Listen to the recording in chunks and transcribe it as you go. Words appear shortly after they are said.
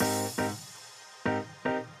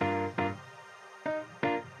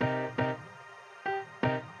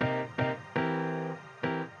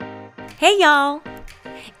Hey y'all,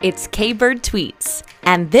 it's K-Bird Tweets,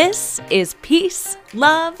 and this is Peace,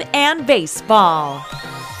 Love, and Baseball.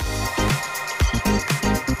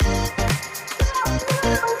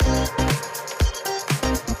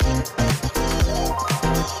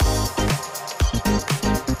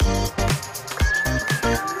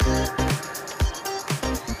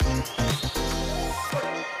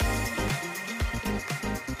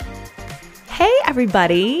 Hey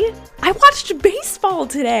everybody, I watched baseball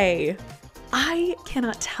today. I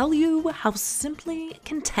cannot tell you how simply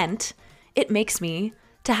content it makes me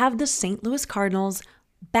to have the St. Louis Cardinals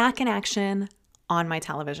back in action on my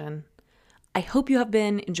television. I hope you have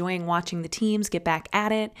been enjoying watching the teams get back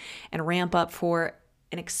at it and ramp up for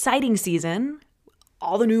an exciting season.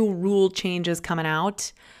 All the new rule changes coming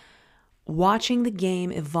out. Watching the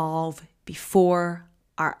game evolve before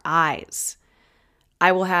our eyes.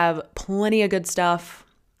 I will have plenty of good stuff,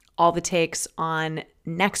 all the takes on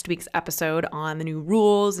next week's episode on the new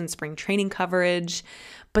rules and spring training coverage.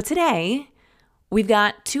 But today, we've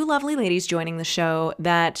got two lovely ladies joining the show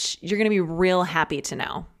that you're going to be real happy to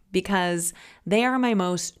know because they are my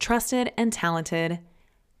most trusted and talented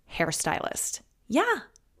hairstylist. Yeah,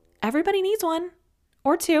 everybody needs one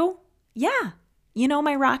or two. Yeah, you know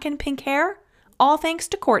my rockin' pink hair? All thanks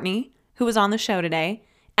to Courtney, who was on the show today,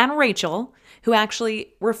 and Rachel, who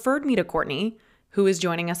actually referred me to Courtney, who is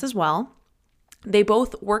joining us as well. They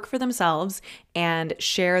both work for themselves and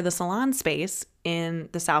share the salon space in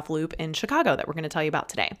the South Loop in Chicago that we're going to tell you about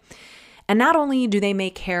today. And not only do they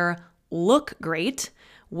make hair look great,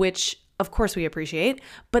 which of course we appreciate,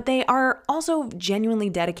 but they are also genuinely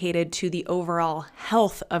dedicated to the overall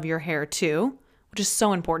health of your hair too, which is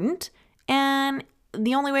so important. And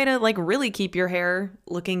the only way to really keep your hair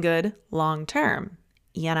looking good long term,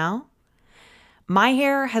 you know? My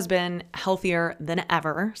hair has been healthier than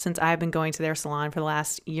ever since I've been going to their salon for the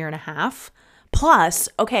last year and a half. Plus,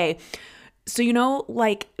 okay, so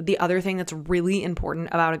the other thing that's really important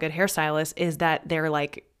about a good hairstylist is that they're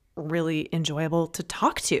really enjoyable to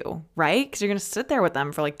talk to, right? Because you're going to sit there with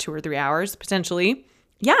them for 2 or 3 hours potentially.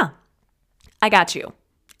 Yeah, I got you.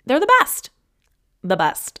 They're the best. The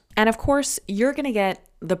best. And of course, you're going to get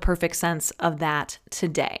the perfect sense of that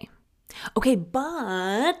today. Okay,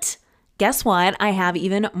 but guess what? I have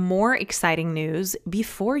even more exciting news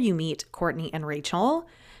before you meet Courtney and Rachel.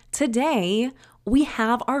 Today, we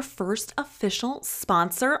have our first official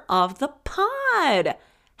sponsor of the pod.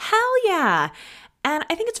 Hell yeah. And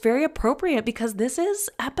I think it's very appropriate because this is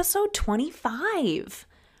episode 25.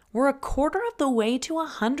 We're a quarter of the way to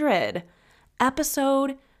 100.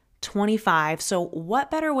 Episode 25. So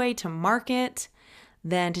what better way to market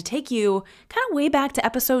than to take you kind of way back to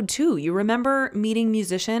episode 2. You remember meeting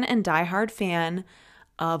musician and diehard fan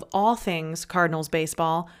of all things Cardinals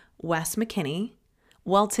baseball, Wes McKinney.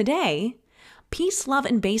 Well, today, Peace, Love,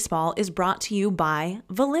 and Baseball is brought to you by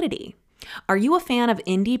Validity. Are you a fan of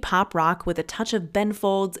indie pop rock with a touch of Ben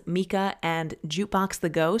Folds, Mika, and Jukebox the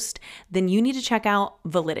Ghost? Then you need to check out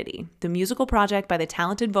Validity, the musical project by the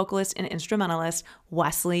talented vocalist and instrumentalist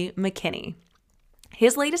Wesley McKinney.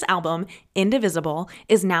 His latest album, Indivisible,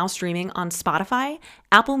 is now streaming on Spotify,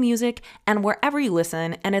 Apple Music, and wherever you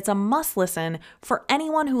listen, and it's a must listen for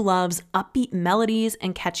anyone who loves upbeat melodies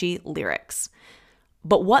and catchy lyrics.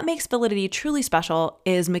 But what makes Validity truly special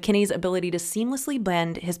is McKinney's ability to seamlessly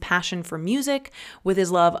blend his passion for music with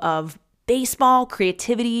his love of baseball,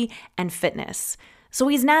 creativity, and fitness. So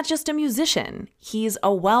he's not just a musician, he's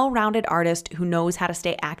a well-rounded artist who knows how to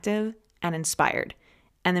stay active and inspired.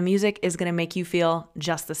 And the music is going to make you feel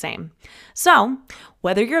just the same. So,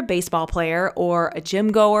 whether you're a baseball player or a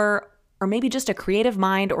gym goer, or maybe just a creative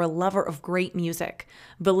mind or a lover of great music,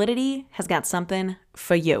 Validity has got something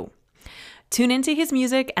for you. Tune into his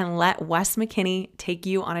music and let Wes McKinney take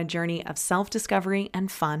you on a journey of self-discovery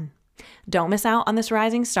and fun. Don't miss out on this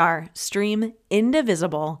rising star. Stream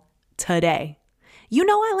Indivisible today. You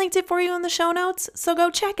know I linked it for you in the show notes, so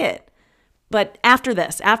go check it. But after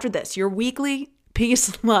this, your weekly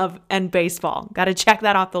Peace, Love, and Baseball. Got to check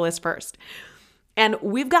that off the list first. And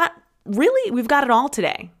we've got it all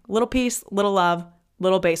today. Little peace, little love,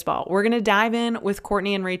 little baseball. We're going to dive in with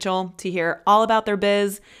Courtney and Rachel to hear all about their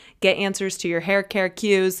biz, get answers to your hair care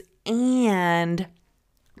cues, and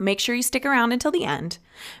make sure you stick around until the end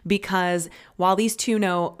because while these two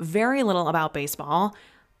know very little about baseball,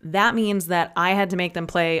 that means that I had to make them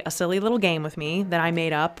play a silly little game with me that I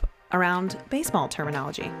made up around baseball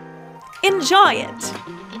terminology. Enjoy it!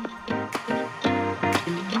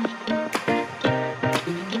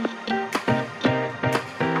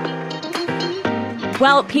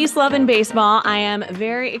 Well, peace, love, and baseball. I am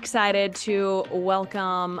very excited to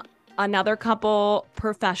welcome another couple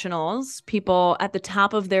professionals, people at the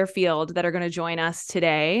top of their field that are going to join us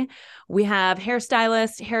today. We have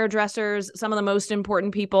hairstylists, hairdressers, some of the most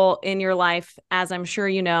important people in your life, as I'm sure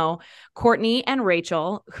you know, Courtney and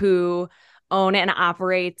Rachel, who own and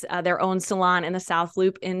operate their own salon in the South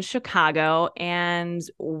Loop in Chicago. And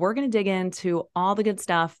we're going to dig into all the good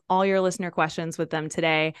stuff, all your listener questions with them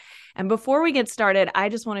today. And before we get started, I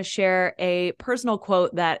just want to share a personal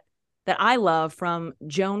quote that I love from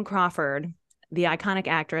Joan Crawford, the iconic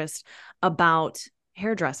actress, about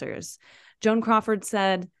hairdressers. Joan Crawford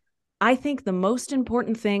said, "I think the most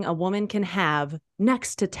important thing a woman can have,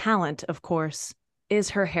 next to talent, of course, is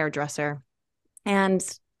her hairdresser." And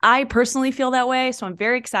I personally feel that way. So I'm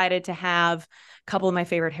very excited to have a couple of my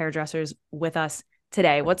favorite hairdressers with us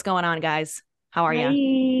today. What's going on, guys? How are you?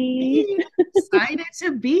 Hey, excited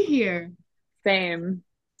to be here. Same.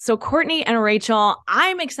 So Courtney and Rachel,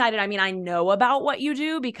 I'm excited. I mean, I know about what you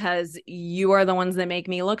do because you are the ones that make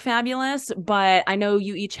me look fabulous, but I know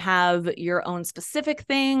you each have your own specific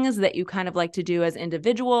things that you kind of like to do as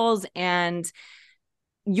individuals. And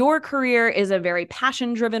your career is a very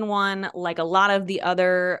passion-driven one, like a lot of the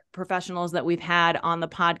other professionals that we've had on the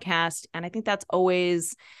podcast. And I think that's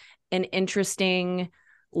always an interesting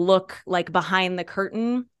look, like behind the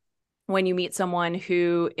curtain, when you meet someone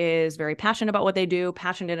who is very passionate about what they do,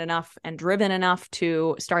 passionate enough and driven enough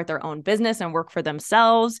to start their own business and work for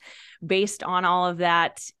themselves based on all of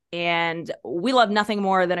that. And we love nothing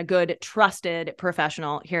more than a good, trusted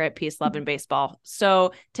professional here at Peace, Love, and Baseball.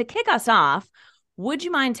 So to kick us off, would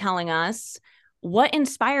you mind telling us what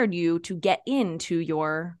inspired you to get into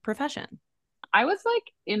your profession? I was like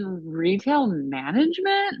in retail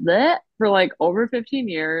management for like over 15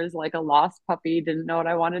 years, like a lost puppy, didn't know what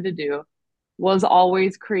I wanted to do, was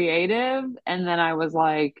always creative. And then I was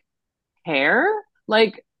like, hair?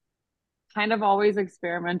 Like, kind of always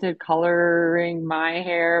experimented coloring my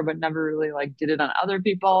hair, but never really like did it on other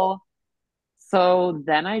people. So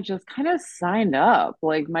then I just kind of signed up.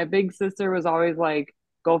 Like my big sister was always like,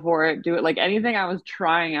 go for it, do it. Like anything I was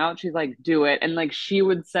trying out, she's like, do it. And like she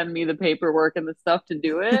would send me the paperwork and the stuff to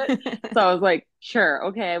do it. So I was like, sure,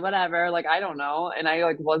 okay, whatever. Like I don't know. And I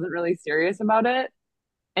like wasn't really serious about it.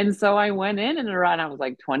 And so I went in and around, I was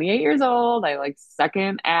like 28 years old. I like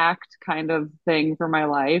second act kind of thing for my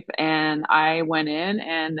life. And I went in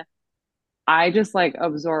and I just like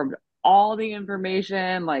absorbed all the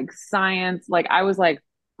information, like science. Like I was like,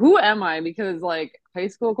 who am I? Because like high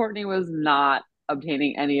school Courtney was not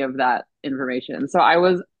obtaining any of that information. So I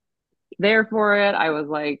was there for it. I was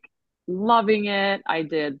like loving it. I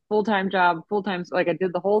did full-time job, full-time, like I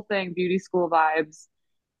did the whole thing, beauty school vibes.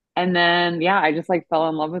 And then yeah, I just like fell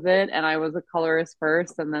in love with it. And I was a colorist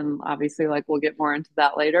first. And then obviously like we'll get more into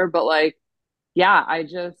that later. But like, yeah, I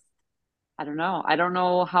don't know. I don't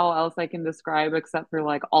know how else I can describe except for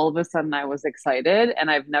like all of a sudden I was excited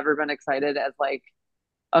and I've never been excited as like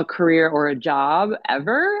a career or a job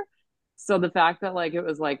ever. So the fact that like it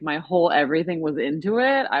was like my whole everything was into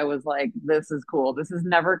it, I was like, this is cool. This has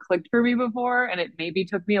never clicked for me before. And it maybe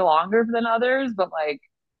took me longer than others, but like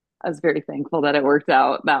I was very thankful that it worked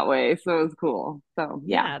out that way. So it was cool. So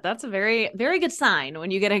yeah. Yeah, that's a very, very good sign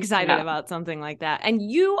when you get excited Yeah. about something like that. And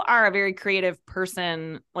you are a very creative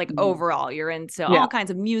person, like Mhm. overall. You're into all Yeah.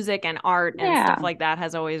 kinds of music and art and stuff Yeah. like that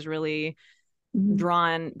has always really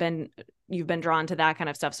Mhm. you've been drawn to that kind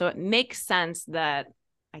of stuff. So it makes sense that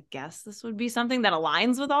I guess this would be something that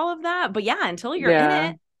aligns with all of that. But yeah, until you're in Yeah.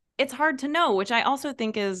 it, it's hard to know, which I also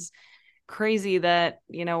think is crazy that,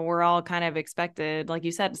 we're all kind of expected, like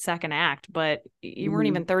you said, second act, but you weren't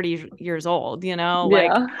Mhm. even 30 years old, like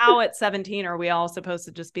Yeah. how at 17 are we all supposed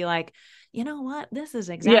to just be like, you know what, this is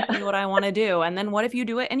Yeah. exactly what I want to do. And then what if you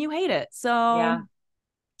do it and you hate it? So Yeah.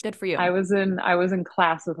 good for you. I was in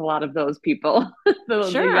class with a lot of those people, the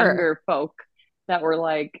Sure. younger folk that were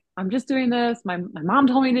like, I'm just doing this. My mom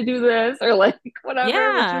told me to do this, or like whatever, which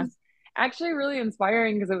Yeah. was actually really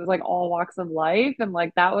inspiring because it was like all walks of life. And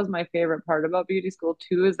like that was my favorite part about beauty school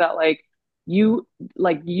too, is that you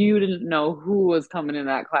you didn't know who was coming in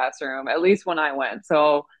that classroom, at least when I went.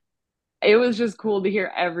 So it was just cool to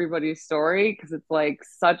hear everybody's story because it's like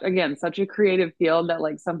such a creative field that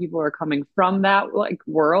like some people are coming from that like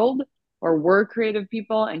world or were creative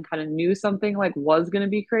people and kind of knew something like was going to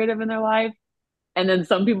be creative in their life, and then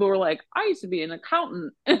some people were like, I used to be an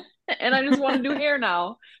accountant and I just want to do hair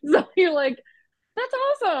now. So you're like, that's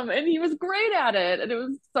awesome, and he was great at it, and it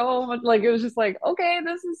was so much like it was just like, okay,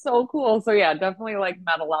 this is so cool. So yeah, definitely like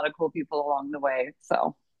met a lot of cool people along the way.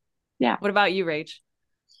 So yeah. What about you, Rach?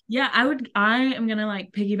 Yeah, I am gonna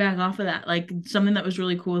like piggyback off of that. Like something that was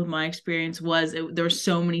really cool with my experience was there were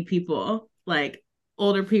so many people like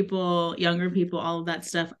older people, younger people, all of that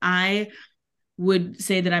stuff. I would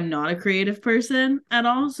say that I'm not a creative person at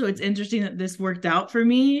all. So it's interesting that this worked out for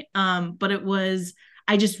me. But it was,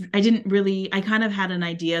 I didn't really, I kind of had an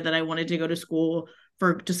idea that I wanted to go to school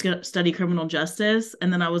for just study criminal justice.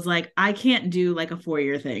 And then I was like, I can't do like a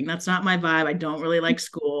 4-year thing. That's not my vibe. I don't really like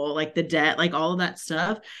school, like the debt, like all of that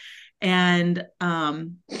stuff. And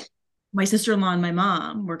my sister-in-law and my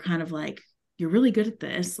mom were kind of like, you're really good at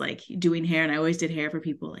this, like doing hair. And I always did hair for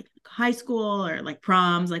people like high school or like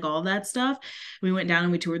proms, like all that stuff. We went down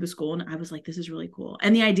and we toured the school and I was like, this is really cool.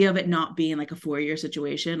 And the idea of it not being like a 4-year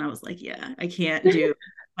situation, I was like, yeah, I can't do,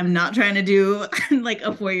 I'm not trying to do like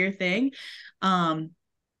a 4-year thing. And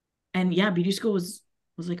yeah, beauty school was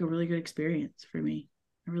like a really good experience for me.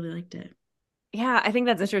 I really liked it. Yeah, I think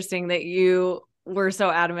that's interesting that you were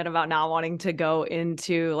so adamant about not wanting to go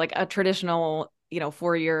into like a traditional,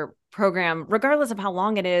 4-year program, regardless of how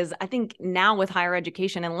long it is. I think now with higher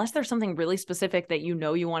education, unless there's something really specific that you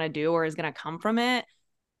want to do or is going to come from it,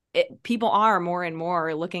 people are more and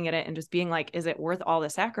more looking at it and just being like, is it worth all the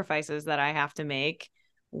sacrifices that I have to make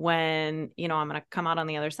when, I'm going to come out on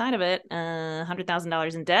the other side of it,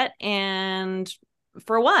 $100,000 in debt, and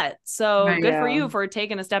for what? So good for you for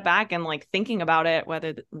taking a step back and like thinking about it,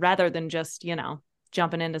 rather than just,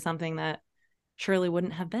 jumping into something that surely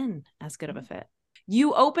wouldn't have been as good of a fit.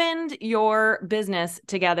 You opened your business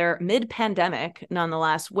together mid-pandemic,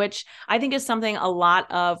 nonetheless, which I think is something a lot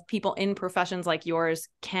of people in professions like yours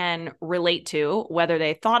can relate to, whether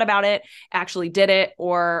they thought about it, actually did it,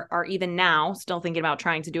 or are even now still thinking about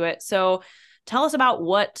trying to do it. So tell us about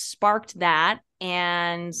what sparked that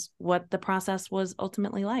and what the process was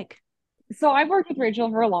ultimately like. So I've worked with Rachel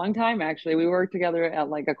for a long time, actually. We worked together at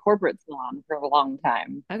like a corporate salon for a long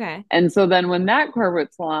time. Okay. And so then when that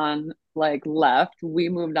corporate salon like left, we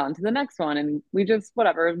moved on to the next one and we just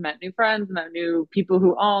whatever, met new friends, met new people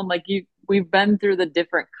who own we've been through the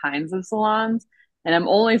different kinds of salons. And I'm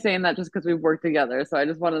only saying that just because we've worked together. So I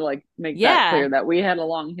just want to like make that clear that we had a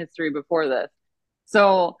long history before this.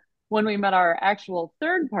 So when we met our actual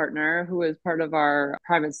third partner, who is part of our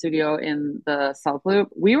private studio in the South Loop,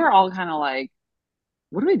 we were all kind of like,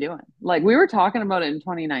 what are we doing? Like, we were talking about it in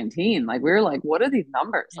 2019. Like, we were like, what are these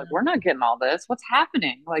numbers? Like, we're not getting all this. What's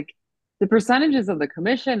happening? Like, the percentages of the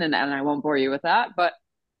commission, and I won't bore you with that. But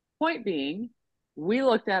point being, we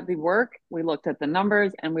looked at the work, we looked at the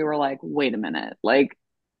numbers, and we were like, wait a minute. Like,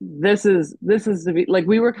 this is to be like,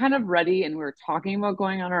 we were kind of ready and we were talking about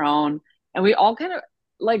going on our own. And we all kind of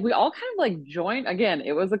like joined again.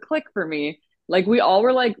 It was a click for me. Like we all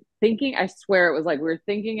were like thinking, I swear it was like we were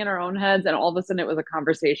thinking in our own heads, and all of a sudden it was a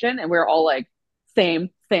conversation, and we were all like, same,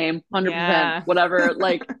 100%, whatever,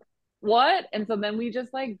 like what? And so then we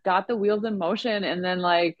just like got the wheels in motion, and then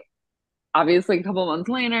like obviously a couple months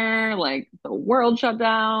later, like the world shut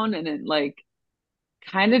down, and it like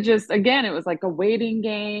kind of just again, it was like a waiting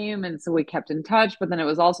game. And so we kept in touch, but then it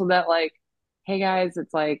was also that like, hey guys,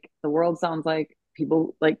 it's like the world sounds like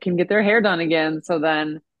people like can get their hair done again. So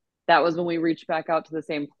then that was when we reached back out to the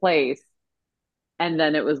same place. And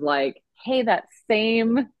then it was like, hey, that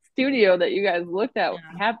same studio that you guys looked at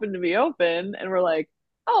happened to be open. And we're like,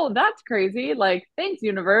 oh, that's crazy. Like, thanks,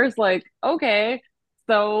 universe. Like, okay.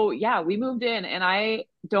 So yeah, we moved in, and I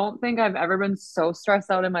don't think I've ever been so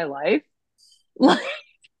stressed out in my life. Like,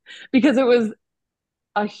 because it was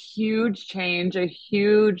a huge change, a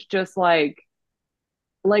huge just like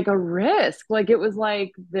a risk. Like it was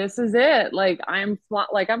like, this is it. Like I'm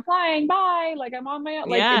flying by, like I'm on my own.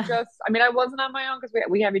 Like it just, I mean, I wasn't on my own because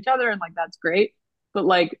we have each other, and like that's great. But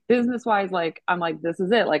like business wise, like I'm like, this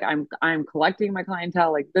is it. Like I'm collecting my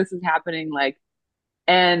clientele. Like this is happening. Like,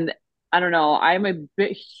 and I don't know, I'm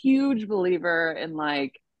a huge believer in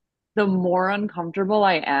like the more uncomfortable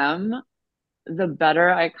I am, the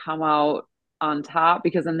better I come out on top,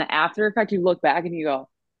 because in the after effect, you look back and you go,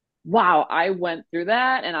 wow, I went through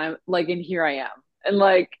that, and I'm like, and here I am. And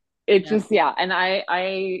like, it just, And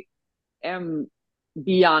I am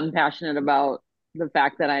beyond passionate about the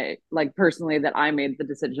fact that I like personally that I made the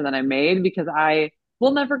decision that I made, because I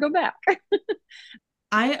will never go back.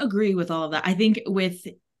 I agree with all of that. I think with,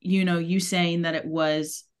 you saying that it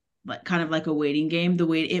was like kind of like a waiting game, the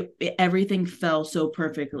way everything fell so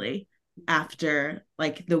perfectly after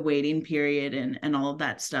like the waiting period and all of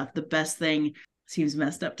that stuff. The best thing, seems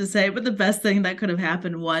messed up to say, but the best thing that could have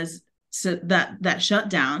happened was that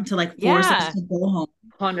shutdown to like force us to go home.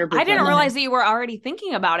 100%. I didn't realize that you were already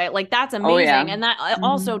thinking about it. Like that's amazing. Oh, yeah. And that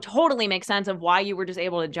also totally makes sense of why you were just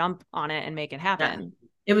able to jump on it and make it happen. Yeah.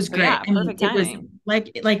 It was great. Yeah, perfect timing.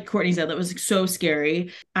 It was like Courtney said, that was so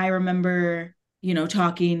scary. I remember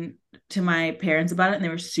talking to my parents about it, and they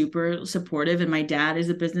were super supportive. And my dad is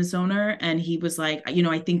a business owner, and he was like,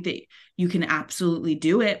 I think that you can absolutely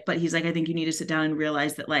do it, but he's like, I think you need to sit down and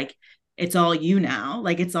realize that like it's all you now.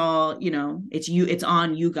 Like it's all, it's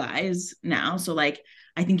on you guys now. So like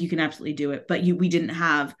I think you can absolutely do it. But we didn't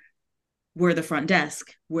have, we're the front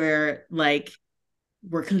desk, where like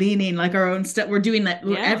we're cleaning like our own stuff. We're doing that.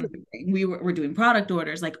 We're everything. We're doing product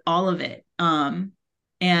orders, like all of it. And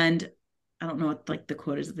I don't know what like the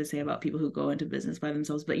quote is that they say about people who go into business by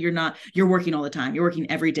themselves, but you're working all the time. You're working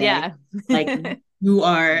every day. Yeah. Like you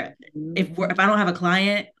are, if I don't have a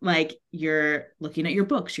client, like you're looking at your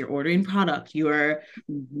books, you're ordering product, you're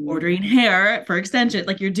ordering hair for extension,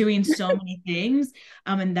 like you're doing so many things.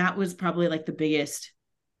 And that was probably like the biggest,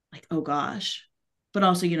 like, oh gosh, but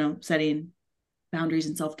also, setting boundaries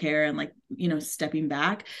and self-care and like, stepping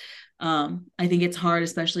back. I think it's hard,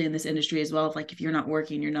 especially in this industry as well. If like, if you're not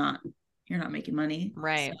working, you're not making money.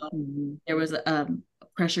 Right. So there was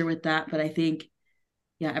pressure with that, but I think,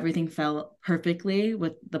 yeah, everything fell perfectly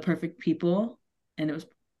with the perfect people, and it's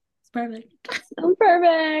perfect. So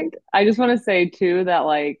perfect. I just want to say too that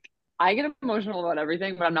like I get emotional about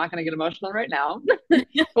everything, but I'm not going to get emotional right now. But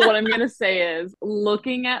what I'm going to say is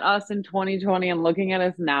looking at us in 2020 and looking at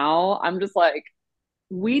us now, I'm just like,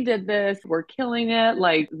 we did this, we're killing it.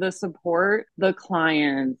 Like the support, the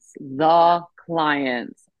clients, 1000%.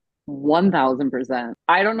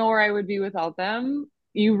 I don't know where I would be without them.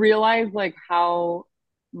 You realize like how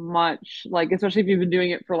much, like, especially if you've been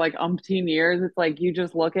doing it for like umpteen years, it's like you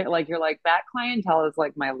just look at like, you're like, that clientele is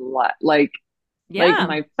like my lot. Like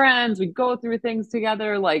my friends, we go through things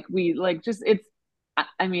together. Like we like just,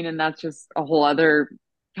 I mean, and that's just a whole other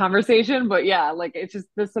conversation, but yeah, like it's just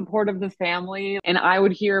the support of the family. And I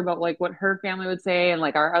would hear about like what her family would say and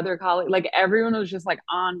like our other colleagues, like everyone was just like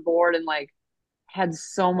on board and like had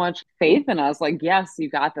so much faith in us. Like, yes, you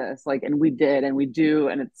got this. Like, and we did and we do.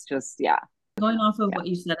 And it's just, yeah. Going off of what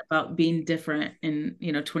you said about being different in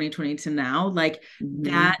 2020 to now, like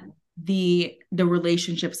that, the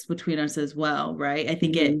relationships between us as well, right? I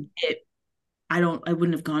think I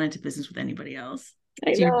wouldn't have gone into business with anybody else.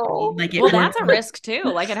 I know. Like well, that's a risk too.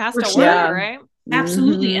 Like it has to work, right?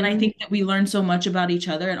 Absolutely. And I think that we learned so much about each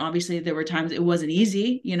other. And obviously there were times it wasn't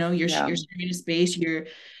easy, you're sharing a space,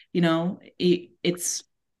 it's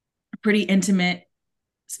a pretty intimate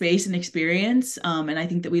space and experience. And I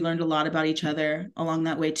think that we learned a lot about each other along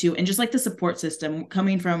that way too. And just like the support system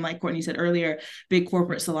coming from, like Courtney said earlier, big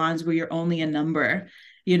corporate salons where you're only a number,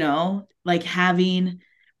 like having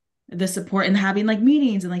the support and having like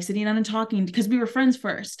meetings and like sitting down and talking, because we were friends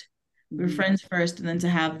first. We were friends first. And then to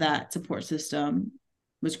have that support system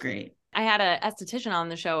was great. I had an esthetician on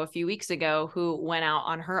the show a few weeks ago who went out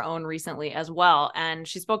on her own recently as well. And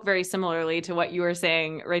she spoke very similarly to what you were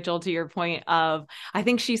saying, Rachel, to your point of, I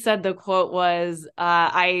think she said the quote was,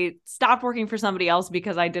 I stopped working for somebody else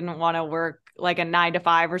because I didn't want to work like a 9 to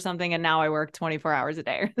 5 or something. And now I work 24 hours a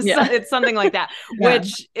day. Yeah. So it's something like that,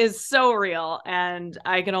 which is so real. And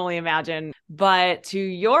I can only imagine. But to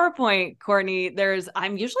your point, Courtney,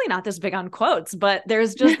 I'm usually not this big on quotes, but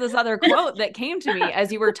there's just this other quote that came to me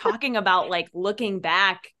as you were talking about like looking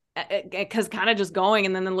back, because kind of just going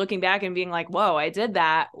and then looking back and being like, whoa, I did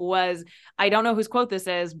that. I don't know whose quote this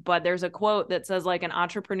is, but there's a quote that says like an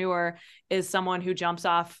entrepreneur is someone who jumps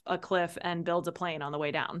off a cliff and builds a plane on the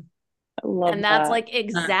way down. And that's like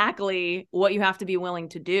exactly what you have to be willing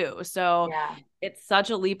to do. So it's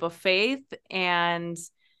such a leap of faith, and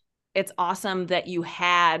it's awesome that you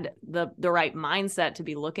had the right mindset to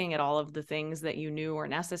be looking at all of the things that you knew were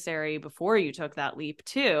necessary before you took that leap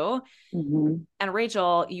too. And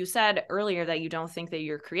Rachel, you said earlier that you don't think that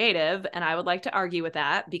you're creative. And I would like to argue with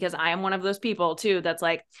that, because I am one of those people too, that's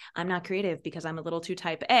like, I'm not creative because I'm a little too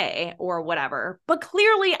type A or whatever, but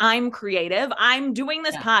clearly I'm creative. I'm doing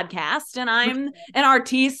this podcast and I'm an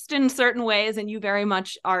artiste in certain ways. And you very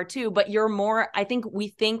much are too, but you're more, I think we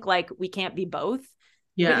think like we can't be both.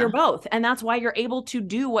 But you're both. And that's why you're able to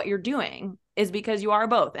do what you're doing, is because you are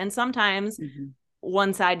both. And sometimes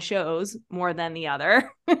one side shows more than the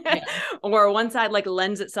other, or one side like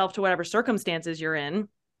lends itself to whatever circumstances you're in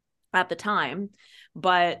at the time.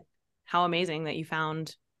 But how amazing that you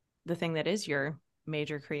found the thing that is your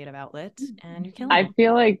major creative outlet and you're killing it. I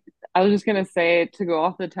feel like I was just going to say, to go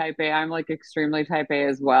off the type A, I'm like extremely type A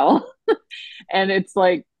as well. And it's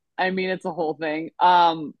like, I mean, it's a whole thing.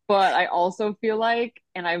 But I also feel like,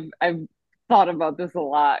 and I've thought about this a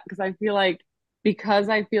lot, because I feel like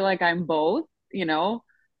I'm both,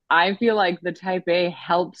 I feel like the type A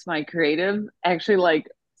helps my creative actually like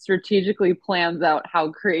strategically plans out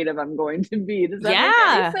how creative I'm going to be. Does that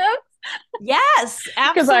make any sense? Yes,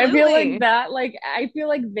 Because I feel like absolutely. that, like, I feel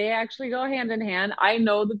like they actually go hand in hand. I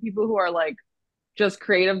know the people who are like just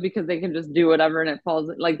creative because they can just do whatever and it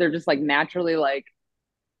falls like they're just like naturally like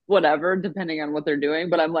whatever, depending on what they're doing.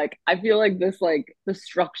 But I'm like, I feel like this, like, the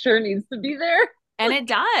structure needs to be there. And it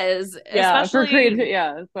does, Yeah, for especially, creative.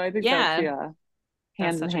 Yeah. So I think that's, yeah, yeah, that's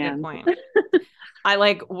hand in such a good hand. point. I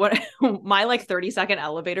like what my like 30-second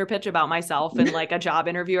elevator pitch about myself in like a job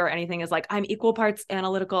interview or anything is like, I'm equal parts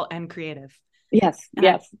analytical and creative. Yes, And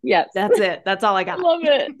yes, yes. that's it. That's all I I got. love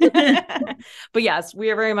it. But yes,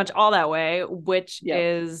 we are very much all that way, which Yep.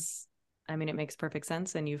 is, I mean, it makes perfect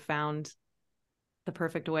sense. And you found the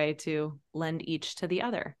perfect way to lend each to the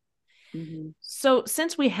other. Mm-hmm. So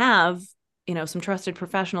since we have, some trusted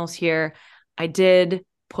professionals here, I did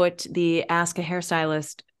put the Ask a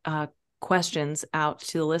Hairstylist questions out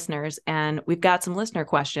to the listeners, and we've got some listener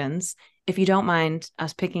questions. If you don't mind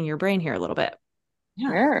us picking your brain here a little bit. Yeah.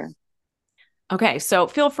 Sure. Okay, so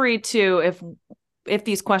feel free to, if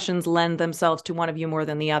these questions lend themselves to one of you more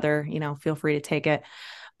than the other, feel free to take it.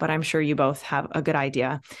 But I'm sure you both have a good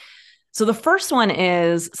idea. So the first one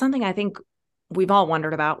is something I think we've all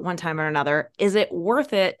wondered about one time or another. Is it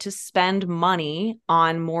worth it to spend money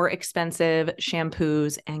on more expensive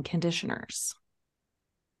shampoos and conditioners?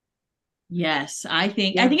 Yes, I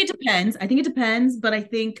think Yeah. it depends. I think it depends, but I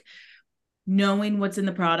think knowing what's in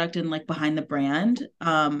the product and like behind the brand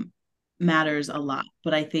matters a lot.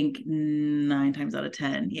 But I think 9 times out of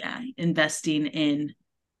 10, yeah, investing in,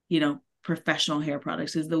 professional hair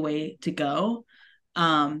products is the way to go.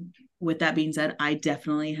 With that being said, I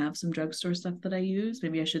definitely have some drugstore stuff that I use.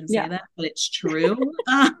 Maybe I shouldn't say Yeah. that, but it's true.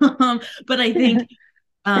 But I think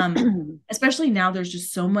especially now there's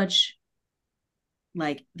just so much,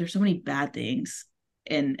 like there's so many bad things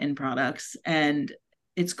in products, and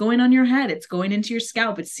it's going on your head, it's going into your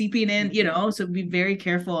scalp, it's seeping in, so be very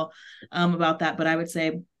careful about that. But I would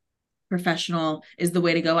say professional is the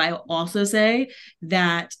way to go. I also say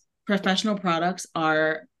that professional products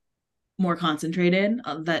are more concentrated,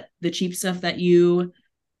 that the cheap stuff that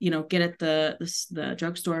get at the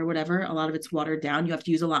drugstore or whatever, a lot of it's watered down. You have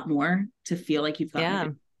to use a lot more to feel like you've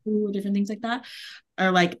gotten Yeah. it, different things like that.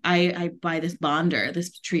 Or like I buy this bonder,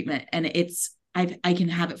 this treatment, and I can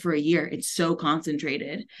have it for a year. It's so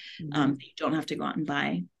concentrated. Mm-hmm. You don't have to go out and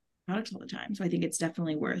buy products all the time. So I think it's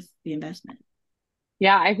definitely worth the investment.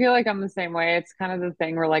 Yeah, I feel like I'm the same way. It's kind of the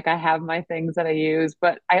thing where like I have my things that I use,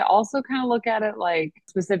 but I also kind of look at it like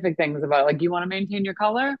specific things about like you want to maintain your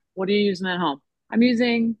color. What are you using at home? I'm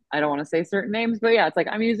using, I don't want to say certain names, but yeah, it's like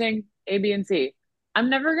I'm using A, B, and C. I'm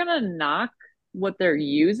never gonna knock what they're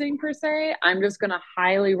using per se. I'm just gonna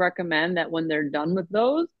highly recommend that when they're done with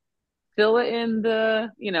those, fill it in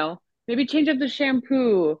maybe change up the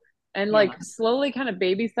shampoo and Yeah. like slowly kind of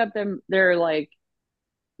baby step them. They're like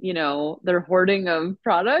their hoarding of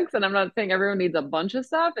products. And I'm not saying everyone needs a bunch of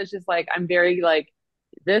stuff. It's just like I'm very like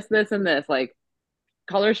this, and this, like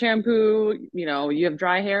color shampoo, you have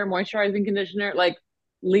dry hair, moisturizing conditioner, like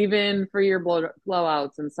leave in for your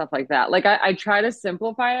blowouts and stuff like that. Like I try to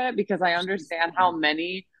simplify it because I understand how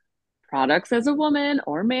many products as a woman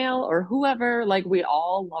or male or whoever, like we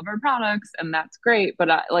all love our products and that's great. But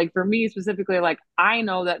like for me specifically, like I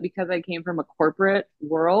know that because I came from a corporate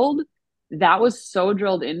world, that was so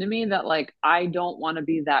drilled into me that like I don't want to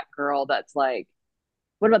be that girl that's like,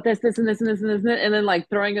 what about this and this and this and this and then like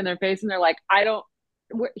throwing in their face and they're like, I don't.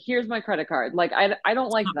 Here's my credit card. Like I don't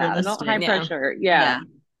like Not that. I don't high realistic. Yeah. pressure. Yeah, Yeah.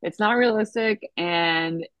 it's not realistic,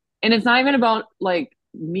 and it's not even about like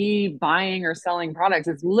me buying or selling products.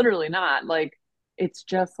 It's literally not like it's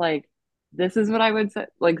just like this is what I would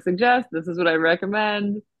like suggest. This is what I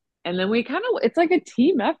recommend. And then we kind of it's like a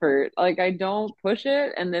team effort. Like I don't push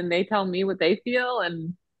it and then they tell me what they feel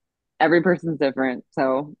and every person's different.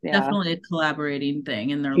 So, yeah. Definitely a collaborating thing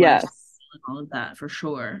in their life Yes. and all of that for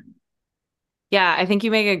sure. Yeah, I think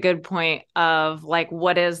you make a good point of like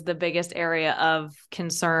what is the biggest area of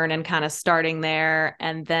concern and kind of starting there.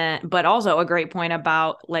 And then, but also a great point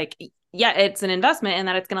about like, yeah, it's an investment and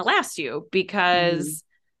that it's going to last you because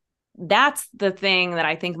that's the thing that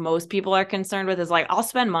I think most people are concerned with is like, I'll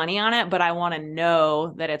spend money on it, but I want to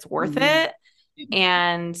know that it's worth it.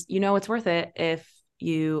 And it's worth it if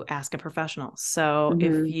you ask a professional. So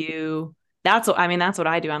if Mm-hmm. you, that's what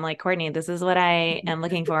I do. I'm like, Courtney, this is what I am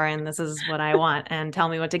looking for and this is what I want and tell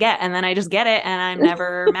me what to get. And then I just get it and I'm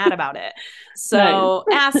never mad about it. Nice. So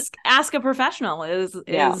ask a professional is,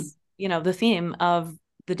 Yeah. the theme of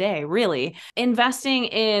the day, really. Investing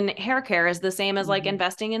in hair care is the same as like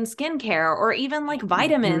investing in skincare or even like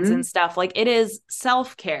vitamins Mm-hmm. and stuff. Like it is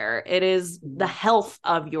self-care. It is the health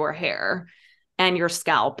of your hair. and your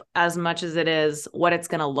scalp as much as it is what it's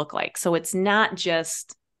going to look like. So it's not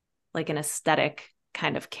just like an aesthetic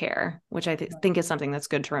kind of care, which I think is something that's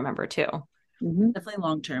good to remember too. Definitely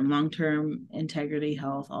long-term integrity,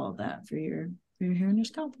 health, all of that for your hair and your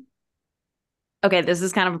scalp. Okay, this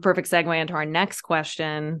is kind of a perfect segue into our next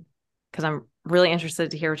question, because I'm really interested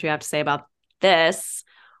to hear what you have to say about this.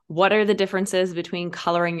 What are the differences between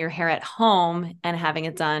coloring your hair at home and having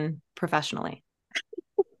it done professionally?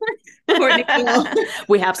 Courtney,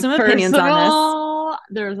 we have some opinions on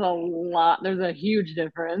this. There's a huge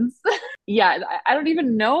difference. Yeah, I don't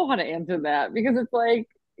even know how to answer that, because it's like,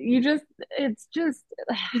 it's just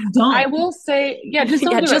don't. I will say, just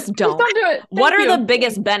don't do it. Just don't do it. What are the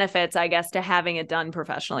biggest benefits, I guess, to having it done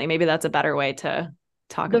professionally? Maybe that's a better way to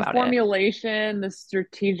talk about it. The formulation, the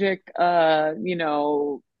strategic,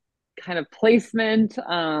 kind of placement,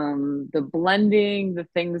 the blending, the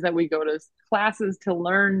things that we go to classes to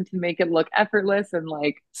learn to make it look effortless, and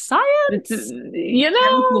like science,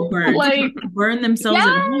 chemical burns. Like burn themselves at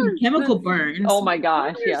home. Chemical burns. Oh my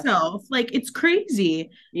gosh, yourself. Like it's crazy.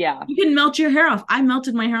 Yeah, you can melt your hair off. I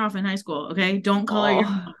melted my hair off in high school. Okay, don't color your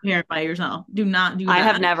hair by yourself. Do not do that. I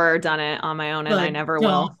have never done it on my own, and I never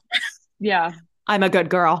will. Yeah, I'm a good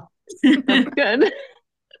girl. That's good.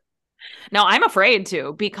 No, I'm afraid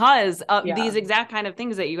to, because of these exact kind of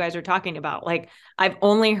things that you guys are talking about. Like, I've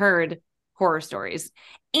only heard horror stories.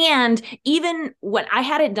 And even when I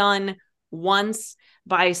had it done once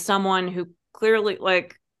by someone who clearly,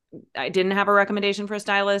 like, I didn't have a recommendation for a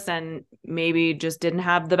stylist and maybe just didn't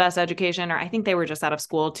have the best education, or I think they were just out of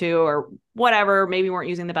school too, or whatever, maybe weren't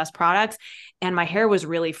using the best products. And my hair was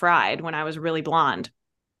really fried when I was really blonde.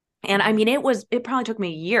 And I mean, it probably took me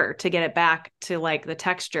a year to get it back to like the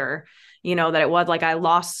texture, that it was. Like, I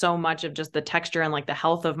lost so much of just the texture and like the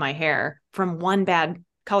health of my hair from one bad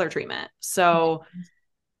color treatment. So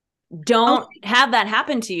don't have that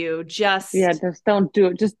happen to you. Just don't do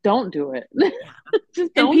it. Just don't do it.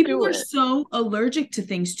 Just don't. And people are so allergic to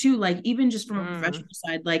things too. Like, even just from a professional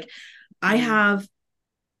side, like I have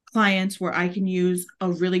clients where I can use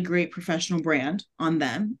a really great professional brand on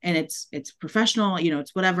them, and it's professional,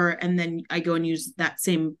 it's whatever. And then I go and use that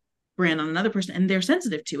same brand on another person, and they're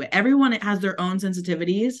sensitive to it. Everyone has their own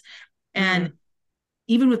sensitivities. And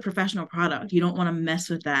even with professional product, you don't want to mess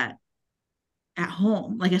with that at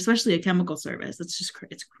home, like especially a chemical service. It's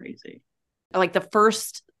crazy. Like, the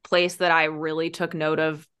first place that I really took note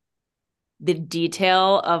of the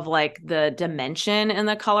detail of like the dimension and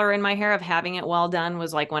the color in my hair of having it well done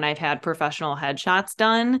was like when I've had professional headshots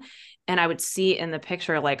done, and I would see in the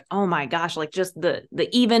picture, like, oh my gosh, like just the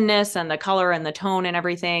evenness and the color and the tone and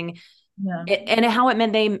everything. And how it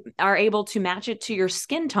meant they are able to match it to your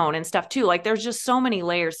skin tone and stuff too. Like, there's just so many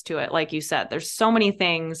layers to it. Like you said, there's so many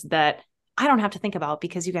things that I don't have to think about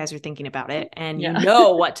because you guys are thinking about it, and you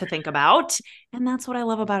know what to think about. And that's what I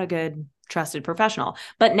love about a good trusted professional.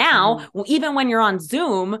 But now, even when you're on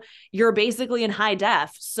Zoom, you're basically in high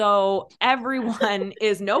def. So everyone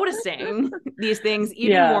is noticing these things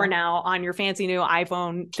even more now on your fancy new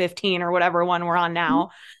iPhone 15 or whatever one we're on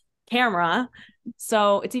now camera.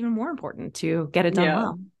 So it's even more important to get it done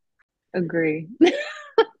well. Agree.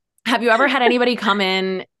 Have you ever had anybody come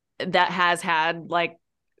in that has had like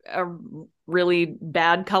a really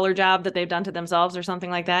bad color job that they've done to themselves or something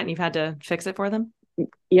like that, and you've had to fix it for them?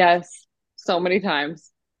 Yes. So many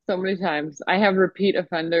times. I have repeat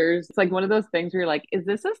offenders. It's like one of those things where you're like, is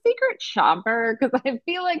this a secret shopper? Because I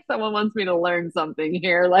feel like someone wants me to learn something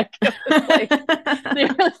here. Like,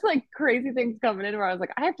 there's like crazy things coming in where I was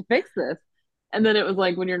like, I have to fix this. And then it was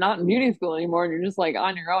like, when you're not in beauty school anymore and you're just like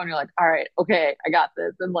on your own, you're like, all right, okay, I got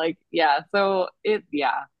this. And like, so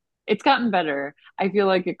it's gotten better. I feel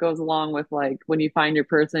like it goes along with like when you find your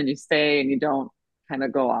person, you stay and you don't kind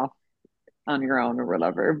of go off on your own or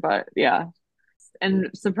whatever. But and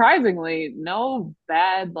surprisingly, no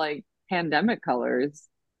bad like pandemic colors,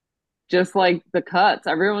 just like the cuts.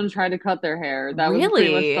 Everyone tried to cut their hair. That was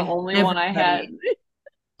pretty much the only one I had.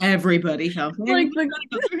 Everybody like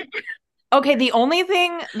okay, the only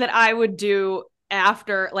thing that I would do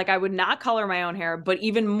after, like, I would not color my own hair, but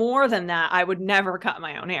even more than that, I would never cut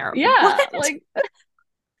my own hair. What? Like,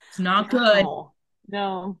 it's not good.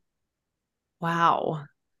 No. Wow.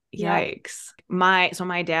 Yikes.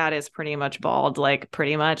 My dad is pretty much bald, like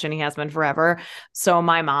pretty much, and he has been forever. So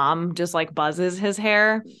my mom just like buzzes his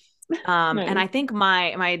hair. Nice. And I think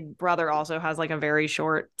my brother also has like a very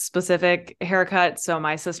short specific haircut. So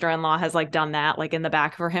my sister-in-law has like done that like in the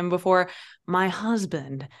back for him before. My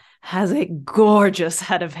husband has a gorgeous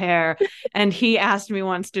head of hair. And he asked me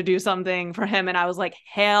once to do something for him. And I was like,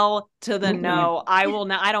 hell to the no. I will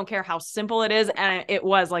not. I don't care how simple it is. And it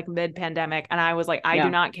was like mid-pandemic. And I was like, I do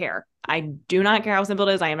not care. I do not care how simple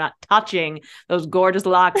it is. I am not touching those gorgeous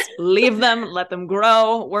locks. Leave them, let them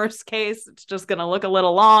grow. Worst case, it's just going to look a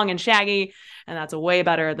little long and shaggy. And that's way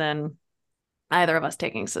better than either of us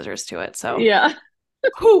taking scissors to it. So yeah.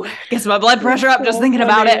 Whew, gets my blood pressure up just thinking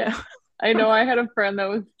about it. I know I had a friend that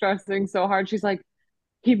was stressing so hard. She's like,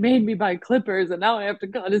 he made me buy clippers and now I have to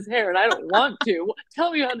cut his hair and I don't want to.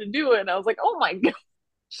 Tell me how to do it. And I was like, oh my God.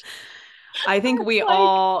 I think we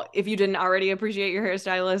all, if you didn't already appreciate your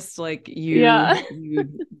hairstylist, like you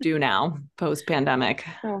do now post pandemic.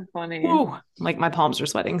 So funny. Ooh, like my palms are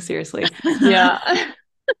sweating, seriously. Yeah.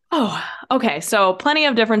 Oh, okay. So plenty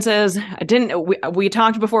of differences. We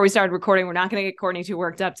talked before we started recording. We're not going to get Courtney too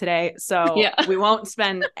worked up today. So we won't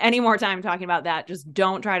spend any more time talking about that. Just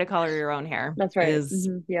don't try to color your own hair. That's right.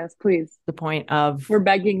 Yes, please. The point of we're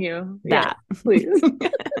begging you that. Yes, please.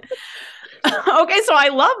 Okay. So I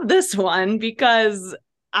love this one because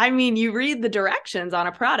I mean, you read the directions on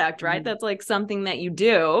a product, right? That's like something that you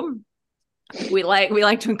do. We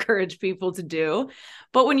like to encourage people to do.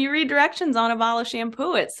 But when you read directions on a bottle of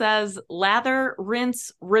shampoo, it says lather,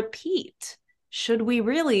 rinse, repeat. Should we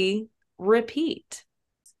really repeat?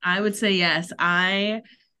 I would say yes. I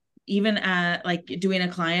even at like doing a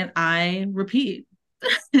client, I repeat.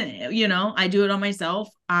 You know, I do it on myself.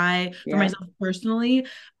 For myself personally,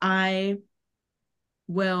 I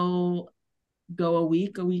will go a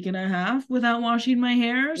week and a half without washing my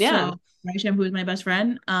hair. Yeah. So my shampoo is my best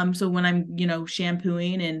friend. So when I'm,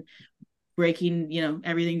 shampooing and breaking,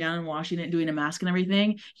 everything down and washing it, doing a mask and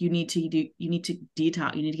everything, you need to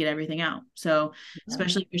detox, you need to get everything out. So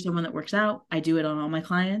especially if you're someone that works out, I do it on all my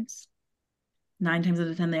clients. 9 times out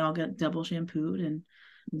of 10, they all get double shampooed. And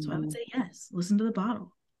so I would say, yes, listen to the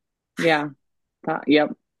bottle. Yeah.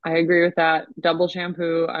 Yep. I agree with that. Double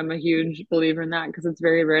shampoo. I'm a huge believer in that because it's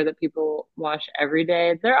very rare that people wash every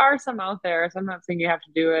day. There are some out there, so I'm not saying you have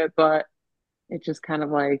to do it, but it's just kind of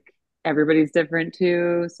like everybody's different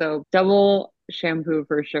too. So double shampoo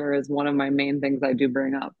for sure is one of my main things I do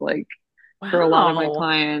bring up. Like for a lot of my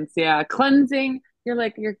clients, cleansing.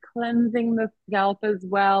 You're cleansing the scalp as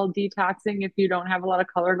well, detoxing if you don't have a lot of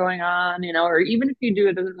color going on, or even if you do,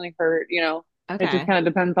 it doesn't really hurt, It just kind of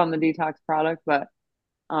depends on the detox product, but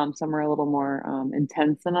some are a little more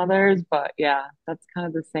intense than others. But yeah, that's kind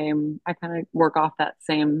of the same. I kind of work off that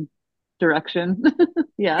same direction.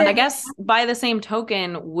 Yeah. I guess by the same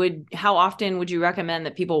token, how often would you recommend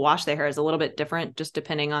that people wash their hair? Is a little bit different just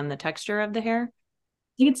depending on the texture of the hair?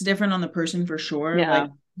 I think it's different on the person for sure. Yeah.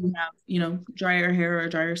 Like you have, drier hair or a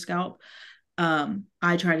drier scalp.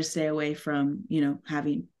 I try to stay away from,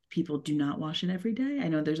 having people do not wash it every day. I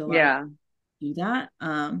know there's a lot of do that.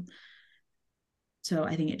 So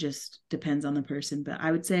I think it just depends on the person, but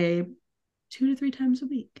I would say 2 to 3 times a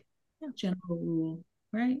week. General rule,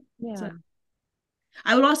 right? Yeah. So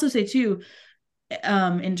I would also say too,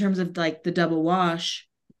 in terms of like the double wash,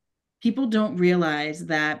 people don't realize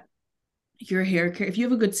that your hair care, if you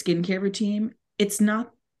have a good skincare routine, it's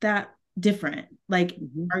not that different. Like,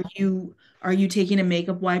 are you taking a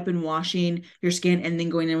makeup wipe and washing your skin and then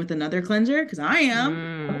going in with another cleanser? Because I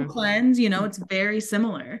am. Cleanse, it's very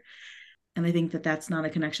similar. And I think that that's not a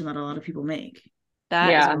connection that a lot of people make.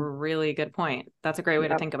 That is a really good point. That's a great way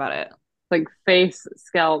to think about it. Like face,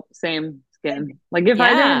 scalp, same skin. Like if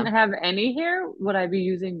I didn't have any hair, would I be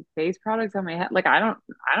using face products on my head? Like I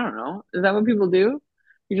don't know. Is that what people do?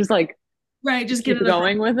 You just like just keep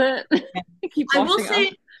going with it. Keep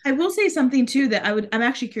I will say something too that I'm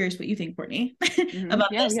actually curious what you think, Courtney,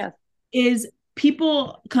 about this. Yes. Is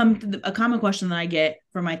people a common question that I get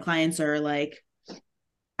from my clients are like,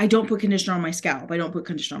 I don't put conditioner on my scalp.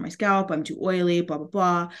 I'm too oily, blah, blah,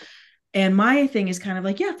 blah. And my thing is kind of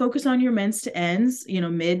like, focus on your mends to ends,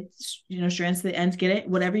 mid, strands to the ends, get it.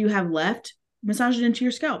 Whatever you have left, massage it into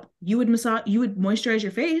your scalp. You would moisturize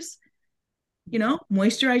your face,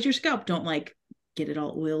 moisturize your scalp. Don't like get it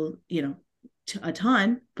all oil, a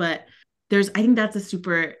ton. But I think that's a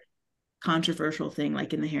super controversial thing,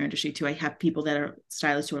 like in the hair industry too. I have people that are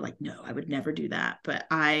stylists who are like, no, I would never do that. But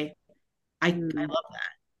I love that.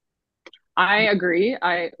 I agree.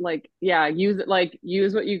 I use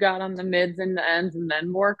what you got on the mids and the ends and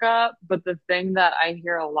then work up. But the thing that I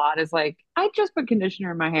hear a lot is like, I just put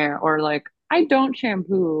conditioner in my hair, or like, I don't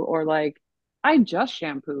shampoo, or like, I just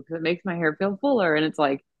shampoo because it makes my hair feel fuller. And it's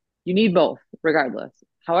like, you need both regardless.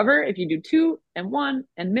 However, if you do 2 and 1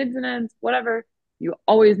 and mids and ends, whatever, you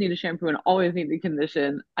always need a shampoo and always need to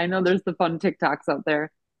condition. I know there's the fun TikToks out there.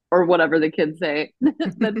 or whatever the kids say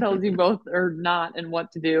that tells you both or not and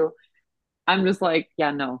what to do. I'm just like,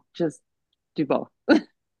 yeah, no, just do both.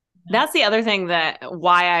 That's the other thing that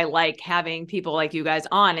why I like having people like you guys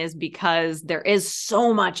on is because there is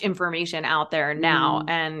so much information out there now.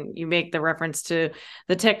 And you make the reference to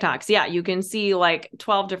the TikToks. Yeah, you can see like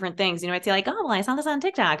 12 different things. You know, I'd say like, oh, well, I saw this on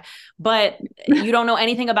TikTok, but you don't know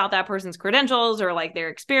anything about that person's credentials or like their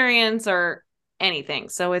experience or anything.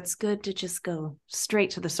 So it's good to just go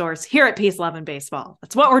straight to the source here at Peace, Love, and Baseball.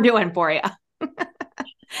 That's what we're doing for you.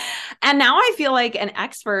 And now I feel like an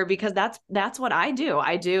expert because that's what I do.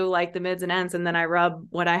 I do like the mids and ends, and then I rub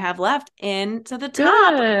what I have left into the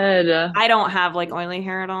top. Good. I don't have like oily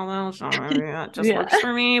hair at all though, so that just works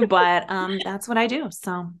for me. But that's what I do.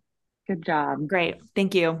 So good job. Great,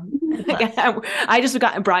 thank you. I just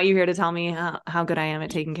brought you here to tell me how good I am at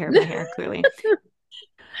taking care of my hair. Clearly.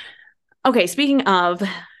 Okay, speaking of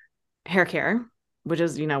hair care, which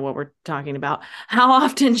is what we're talking about. How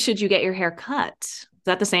often should you get your hair cut? Is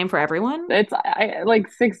that the same for everyone? It's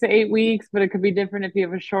like 6 to 8 weeks, but it could be different if you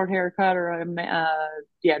have a short haircut or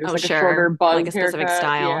a shorter buzz like a specific haircut.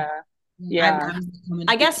 style. Yeah.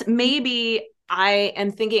 I guess maybe I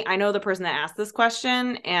am thinking, I know the person that asked this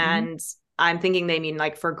question, and I'm thinking they mean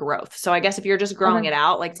like for growth. So I guess if you're just growing it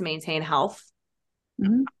out, like to maintain health.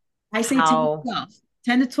 I say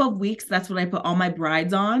 10 to 12 weeks. That's what I put all my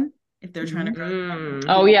brides on if they're trying to grow.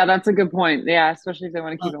 Oh yeah, that's a good point. Yeah, especially if they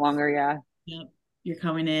want to keep it longer. Yeah. Yep. You're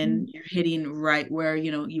coming in, you're hitting right where,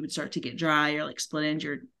 you would start to get dry. You're like split ends,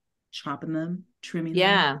 you're chopping them, trimming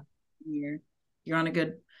them. You're on a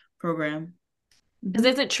good program. Because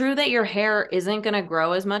is it true that your hair isn't going to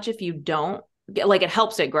grow as much if you don't get, like, it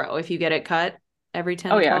helps it grow if you get it cut every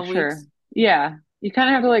 10 to 12 weeks? Sure. Yeah. You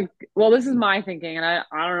kind of have to well, this is my thinking, and I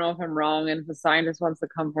don't know if I'm wrong, and if a scientist wants to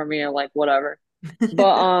come for me or like whatever.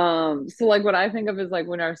 But so like what I think of is like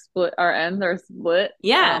when our ends are split.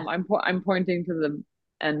 Yeah. I'm pointing to the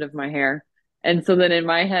end of my hair. And so then in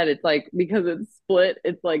my head it's like because it's split,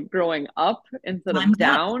 it's like growing up instead of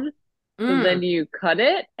down. So then you cut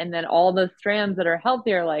it, and then all the strands that are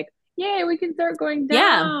healthy are like, yay, we can start going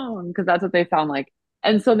down. Because that's what they sound like.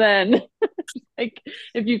 And so then like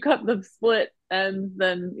if you cut the split ends,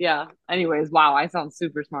 then anyways, wow, I sound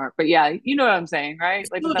super smart. But yeah, you know what I'm saying, right?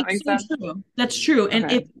 Like, does that make sense? True. That's true.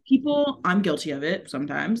 And if people, I'm guilty of it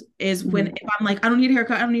sometimes, is when if I'm like, I don't need a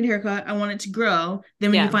haircut, I want it to grow.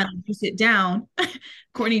 Then when you finally do sit down,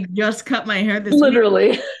 Courtney just cut my hair this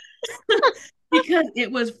literally week. Because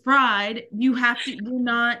it was fried. You have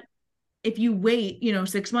to, if you wait,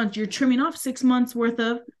 6 months, you're trimming off 6 months worth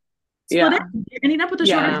of split end. You're ending up with a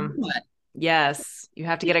shorter haircut. Yes, you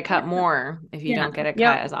have to get it cut more if you don't get it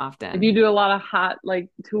cut as often. If you do a lot of hot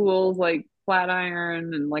tools like flat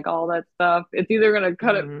iron and like all that stuff, it's either gonna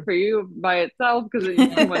cut it for you by itself because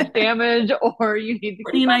it's too much damage, or you need to.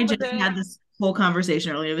 Courtney and I just had this whole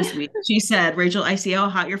conversation earlier this week. She said, "Rachel, I see how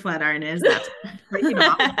hot your flat iron is. That's freaking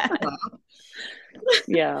off."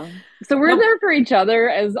 Yeah, so we're there for each other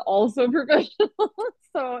as also professionals,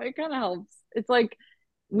 so it kind of helps. It's like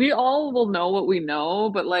we all will know what we know,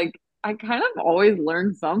 but like I kind of always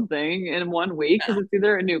learn something in 1 week because it's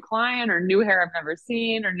either a new client or new hair I've never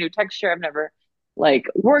seen or new texture I've never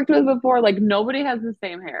worked with before. Like nobody has the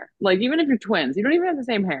same hair. Like even if you're twins, you don't even have the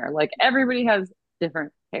same hair. Like everybody has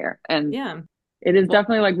different hair. And it is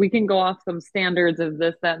definitely like we can go off some standards of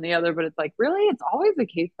this, that, and the other, but it's like really it's always a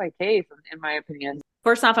case by case in my opinion.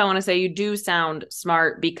 First off, I want to say you do sound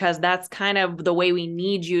smart because that's kind of the way we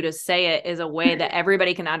need you to say it, is a way that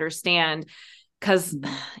everybody can understand. Because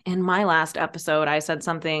in my last episode, I said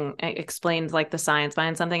something, I explained like the science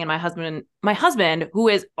behind something. And my husband, who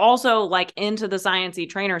is also like into the sciencey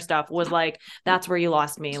trainer stuff, was like, that's where you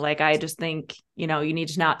lost me. Like, I just think, you need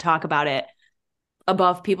to not talk about it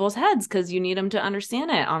above people's heads because you need them to understand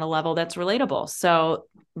it on a level that's relatable. So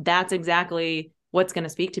that's exactly what's going to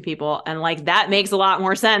speak to people. And like, that makes a lot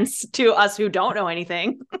more sense to us who don't know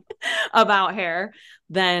anything about hair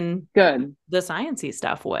than the sciencey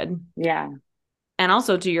stuff would. Yeah. And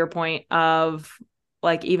also to your point of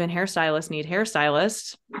like even hairstylists need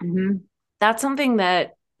hairstylists. That's something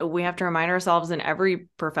that we have to remind ourselves in every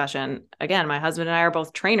profession. Again, my husband and I are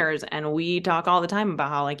both trainers, and we talk all the time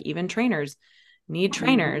about how like even trainers need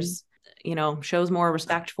trainers. Shows more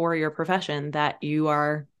respect for your profession that you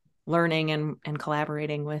are learning and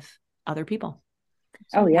collaborating with other people.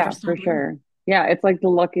 Oh yeah, for sure. Yeah, it's like the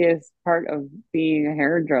luckiest part of being a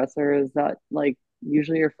hairdresser is that like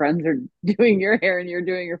usually your friends are doing your hair and you're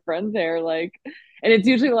doing your friend's hair, like, and it's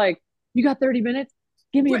usually like, you got 30 minutes,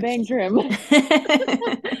 give me a bang trim.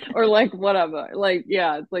 Or like whatever, like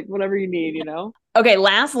it's like whatever you need. Okay,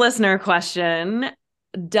 last listener question.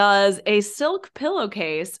 does a silk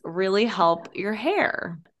pillowcase really help your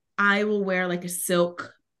hair? I will wear like a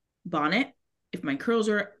silk bonnet if my curls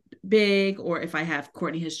are big, or if I have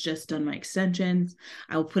Courtney has just done my extensions,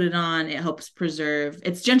 I will put it on. It helps preserve.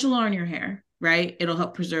 It's gentle on your hair, right? It'll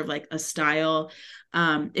help preserve like a style.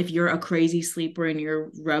 If you're a crazy sleeper and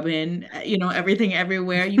you're rubbing, everything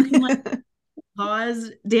everywhere, you can like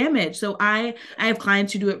cause damage. So I have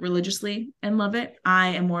clients who do it religiously and love it. I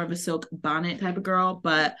am more of a silk bonnet type of girl,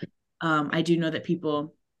 but I do know that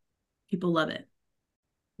people love it.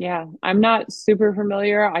 Yeah, I'm not super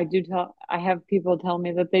familiar. I have people tell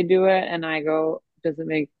me that they do it, and I go, does it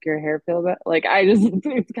make your hair feel better? Like,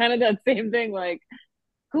 it's kind of that same thing. Like,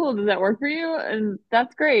 cool, does that work for you? And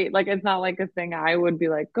that's great. Like, it's not like a thing I would be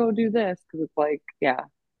like, go do this, because it's like, yeah.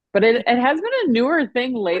 But it has been a newer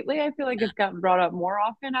thing lately. I feel like it's gotten brought up more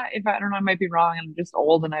often. If I don't know, I might be wrong, and I'm just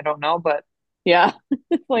old and I don't know. But yeah,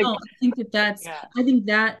 it's like, No, I think yeah. I think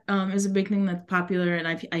that is a big thing that's popular, and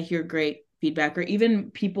I hear great feedback. Or even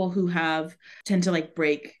people who have tend to like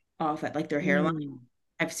break off at like their hairline. Mm,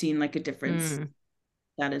 I've seen like a difference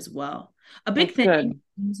that as well. A big that's thing, good.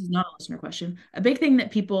 this is not a listener question, a big thing that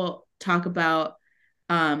people talk about,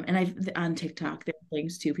 and I on TikTok, there are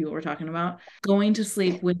things too people were talking about going to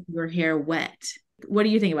sleep with your hair wet. What do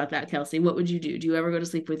you think about that, Kelsey? What would you do? Do you ever go to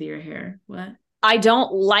sleep with your hair wet? I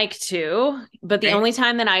don't like to, but the Right. only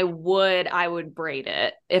time that I would braid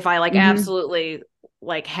it if I like Hmm. absolutely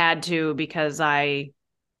like had to because I,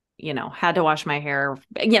 had to wash my hair.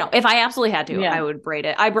 If I absolutely had to, I Yeah. would braid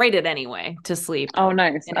it. I braid it anyway to sleep Oh,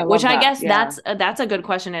 nice. in I it, which love I that. guess Yeah. that's a good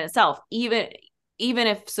question in itself. Even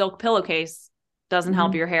if silk pillowcase doesn't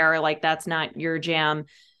help Hmm. your hair, like that's not your jam,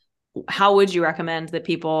 how would you recommend that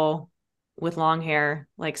people with long hair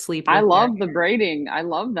like sleep I with their love the braiding. I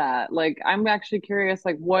love that. Like, I'm actually curious,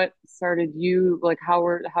 like, what started you, like,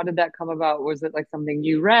 how did that come about? Was it like something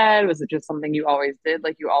you read? Was it just something you always did?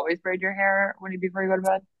 Like, you always braid your hair before you go to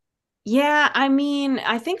bed? Yeah, I mean,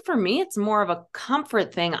 I think for me, it's more of a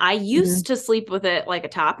comfort thing. I Hmm. used to sleep with it like a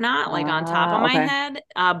top knot, like on top of my Okay. head,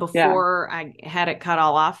 Yeah. before I had it cut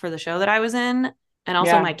all off for the show that I was in. And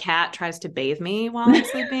also, Yeah. my cat tries to bathe me while I'm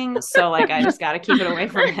sleeping. So, like, I just got to keep it away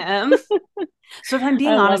from him. So, if I'm I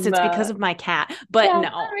being honest, love it's because that. of my cat. But Yeah,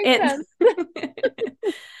 that no, makes it,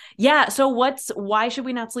 sense. yeah. So, why should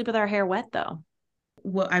we not sleep with our hair wet though?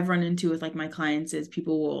 What I've run into with like my clients is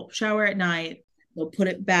people will shower at night, they'll put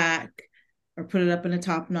it back or put it up in a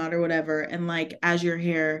top knot or whatever. And like as your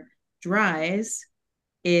hair dries,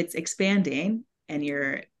 it's expanding and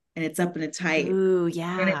it's up and it's tight. Ooh, You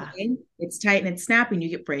know what yeah. I mean? It's tight and it's snapping, you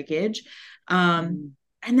get breakage. Um, Mm.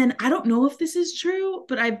 and then I don't know if this is true,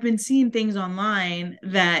 but I've been seeing things online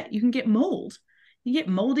that you can get mold. You get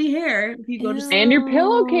moldy hair if you go to sleep. And your Ew,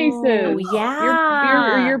 pillowcases,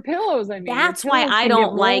 yeah. your pillows, I mean, your That's why pillows I can get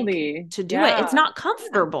don't like moldy. to do it. It's Yeah. not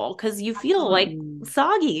comfortable because you feel like Absolutely. Mm.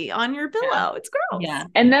 soggy on your Yeah. pillow. It's Yeah. gross.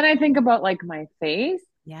 And then I think about like my face,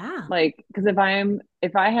 Yeah. like, because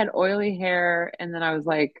if I had oily hair and then I was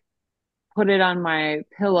like, put it on my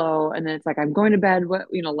pillow, and then it's like I'm going to bed wet,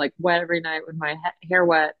 like wet every night with my hair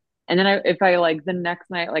wet. And then if I like the next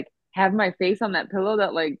night, like have my face on that pillow,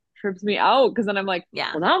 that like trips me out, because then I'm like,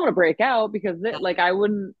 Yeah. well, now I'm gonna break out because like I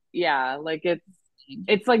wouldn't, yeah, like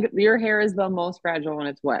it's like your hair is the most fragile when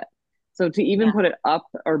it's wet. So to even Yeah. put it up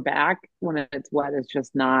or back when it's wet is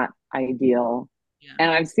just not ideal. Yeah.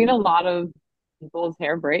 And I've seen a lot of people's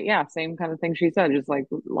hair break. Yeah, same kind of thing she said. Just like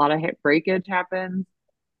a lot of hair breakage happens.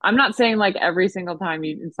 I'm not saying like every single time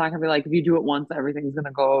it's not gonna be like if you do it once, everything's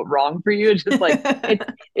gonna go wrong for you. It's just like it's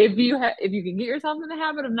if you can get yourself in the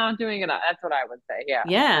habit of not doing it, that's what I would say. Yeah. So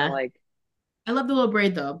Yeah. like, I love the little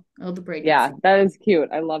braid though. I love the braid. It's yeah, that is cute.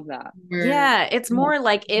 I love that. super. Yeah, it's more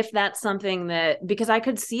like if that's something that, because I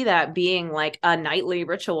could see that being like a nightly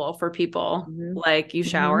ritual for people. Hmm. Like you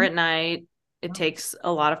shower Hmm. at night. It takes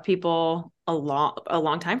a lot of people a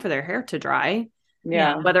long time for their hair to dry,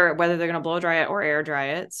 Yeah. Yeah. whether they're gonna blow dry it or air dry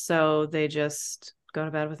it. So they just go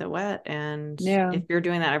to bed with it wet. And Yeah. if you're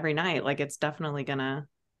doing that every night, like it's definitely gonna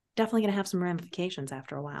have some ramifications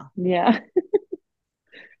after a while. Yeah.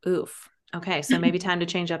 Oof. Okay, so maybe time to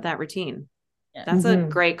change up that routine. Yes. That's a Hmm.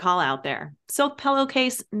 great call out there. Silk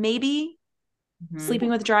pillowcase, maybe. Mhm. Sleeping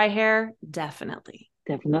with dry hair, definitely.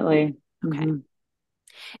 Definitely. Okay. Hmm.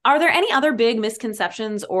 Are there any other big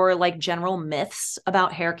misconceptions or like general myths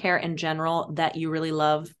about hair care in general that you really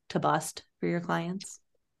love to bust for your clients?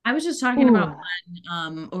 I was just talking about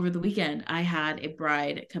Ooh. over the weekend. I had a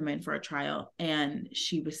bride come in for a trial, and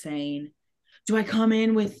she was saying, "Do I come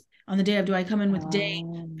in with on the day of, do I come in with day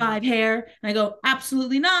 5 hair? And I go,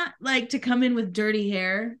 absolutely not. Like, to come in with dirty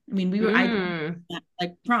hair. I mean, I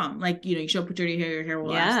like prom, like, you show up with dirty hair, your hair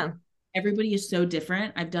will last. Everybody is so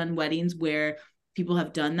different. I've done weddings where people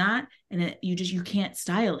have done that, and you can't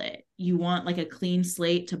style it. You want like a clean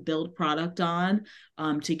slate to build product on,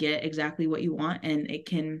 to get exactly what you want. And it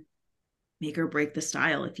can make or break the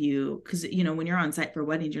style because when you're on site for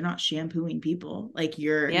weddings, you're not shampooing people. Like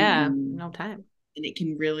no time. And it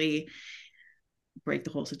can really break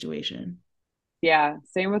the whole situation. Yeah.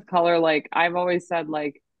 Same with color. Like I've always said,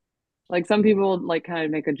 like some people like kind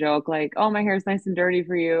of make a joke like, oh, my hair is nice and dirty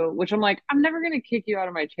for you, which I'm like, I'm never going to kick you out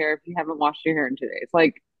of my chair if you haven't washed your hair in 2 days.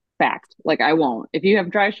 Like fact, like I won't. If you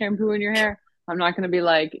have dry shampoo in your hair, I'm not going to be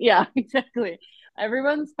like, yeah, exactly.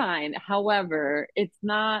 Everyone's fine. However, it's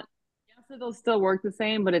not, yes, it'll still work the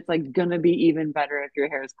same, but it's like going to be even better if your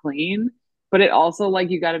hair is clean. But it also like,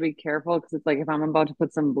 you got to be careful because it's like, if I'm about to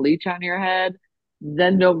put some bleach on your head,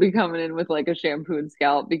 then don't be coming in with like a shampooed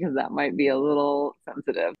scalp because that might be a little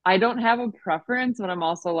sensitive. I don't have a preference, but I'm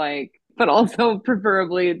also like, but also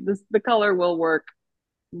preferably the color will work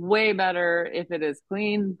way better if it is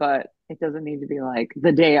clean, but it doesn't need to be like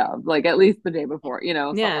the day of, like at least the day before,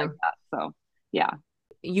 something like that. So yeah.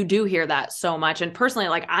 You do hear that so much. And personally,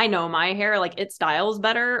 like I know my hair, like it styles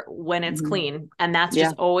better when it's clean. And that's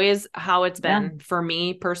just always how it's been for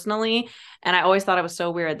me personally. And I always thought it was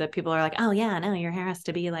so weird that people are like, oh yeah, no, your hair has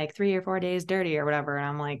to be like 3 or 4 days dirty or whatever. And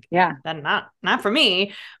I'm like, yeah, then not for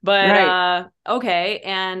me, but okay.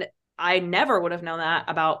 And I never would have known that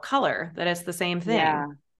about color, that it's the same thing. Yeah,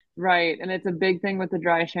 right. And it's a big thing with the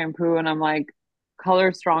dry shampoo. And I'm like,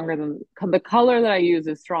 color stronger than the color that I use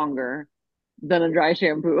is stronger than a dry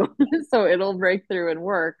shampoo. So it'll break through and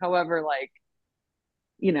work. However, like,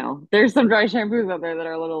 there's some dry shampoos out there that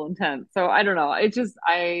are a little intense. So I don't know. It's just,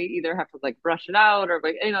 I either have to like brush it out or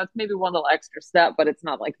like, it's maybe one little extra step, but it's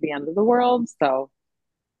not like the end of the world. So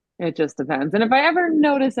it just depends. And if I ever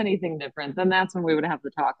notice anything different, then that's when we would have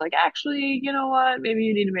the talk. Like, actually, you know what? Maybe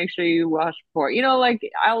you need to make sure you wash before. Like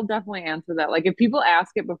I'll definitely answer that. Like if people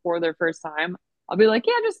ask it before their first time, I'll be like,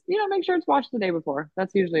 yeah, just make sure it's washed the day before.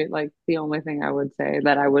 That's usually like the only thing I would say,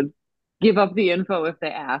 that I would give up the info if they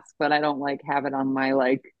ask, but I don't like have it on my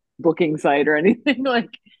like booking site or anything. Like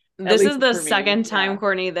this is the second time,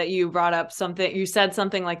 Courtney, that you brought up something. You said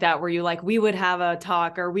something like that where you like, we would have a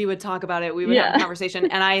talk, or we would talk about it. We would have a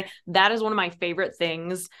conversation. And that is one of my favorite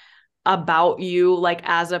things about you, like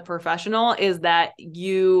as a professional, is that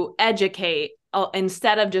you educate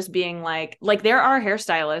instead of just being like there are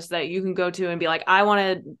hairstylists that you can go to and be like, I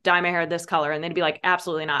want to dye my hair this color. And they'd be like,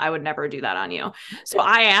 absolutely not. I would never do that on you. So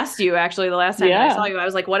I asked you actually the last time I saw you, I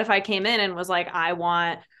was like, what if I came in and was like, I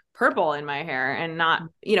want purple in my hair, and not,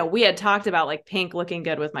 we had talked about like pink looking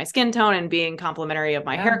good with my skin tone and being complimentary of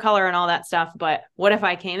my hair color and all that stuff. But what if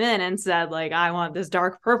I came in and said like, I want this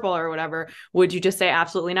dark purple or whatever? Would you just say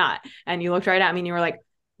absolutely not? And you looked right at me and you were like,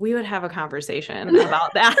 we would have a conversation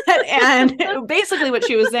about that. And basically what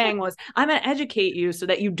she was saying was, I'm going to educate you so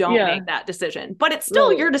that you don't make that decision, but it's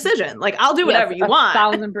still your decision. Like I'll do whatever you want.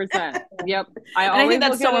 1,000%. Yep. I think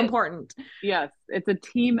that's so important. Yes. It's a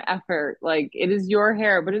team effort. Like it is your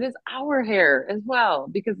hair, but it is our hair as well,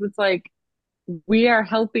 because it's like, we are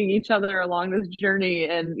helping each other along this journey.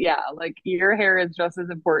 And like your hair is just as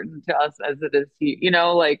important to us as it is to you,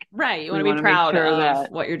 like, right. You want to be proud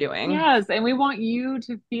of what you're doing. Yes. And we want you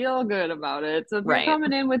to feel good about it. So if you're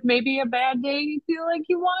coming in with maybe a bad day, you feel like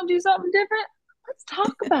you want to do something different, let's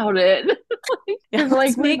talk about it.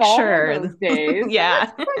 Let's make sure those days.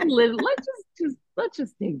 Let's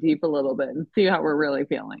just dig deep a little bit and see how we're really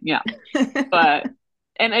feeling. Yeah. But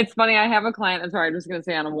and it's funny, I have a client, I'm sorry, I'm just going to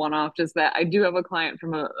say on a one-off, just that I do have a client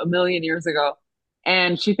from a million years ago,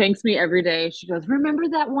 and she thanks me every day. She goes, remember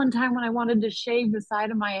that one time when I wanted to shave the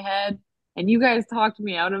side of my head and you guys talked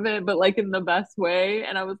me out of it, but like in the best way?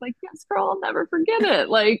 And I was like, yes, girl, I'll never forget it.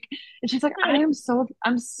 Like, and she's like,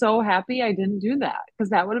 I'm so happy I didn't do that,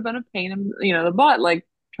 because that would have been a pain in, the butt, like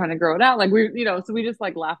trying to grow it out. Like so we just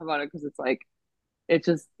like laugh about it, because it's like, it's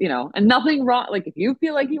just, and nothing wrong. Like if you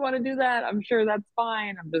feel like you want to do that, I'm sure that's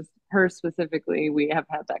fine. I'm just, her specifically, we have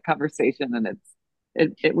had that conversation,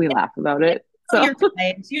 and we laugh about it. So your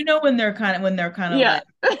clients, when they're kind of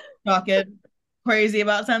like talking crazy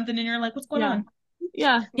about something, and you're like, what's going on?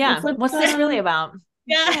 Yeah. What's this really about?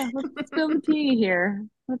 Let's spill the tea here.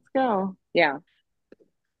 Let's go. Yeah.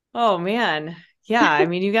 Oh man. Yeah. I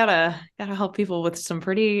mean, you gotta help people with some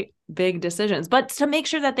pretty big decisions, but to make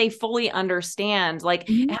sure that they fully understand, like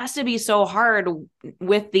it has to be so hard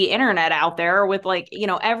with the internet out there with like,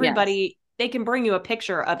 everybody they can bring you a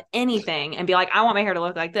picture of anything and be like, I want my hair to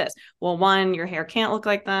look like this. Well, one, your hair can't look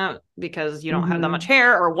like that because you don't have that much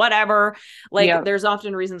hair or whatever. Like there's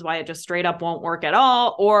often reasons why it just straight up won't work at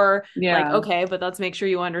all. Or like, okay, but let's make sure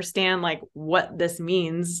you understand like what this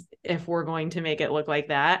means if we're going to make it look like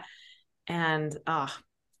that. And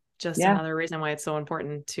just another reason why it's so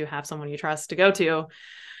important to have someone you trust to go to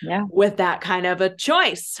with that kind of a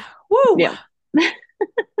choice. Woo. Yeah.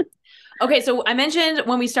 Okay, so I mentioned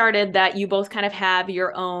when we started that you both kind of have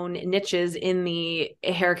your own niches in the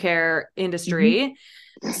hair care industry.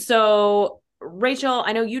 So Rachel,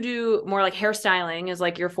 I know you do more like hairstyling is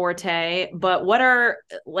like your forte, but what are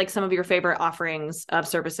like some of your favorite offerings of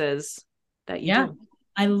services that you do?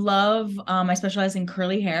 I love, I specialize in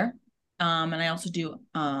curly hair. And I also do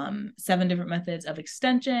 7 different methods of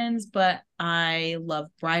extensions, but I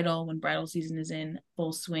love bridal when bridal season is in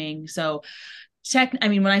full swing. So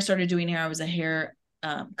when I started doing hair, I was a hair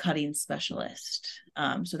cutting specialist.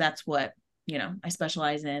 So that's what, I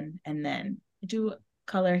specialize in. And then I do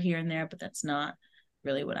color here and there, but that's not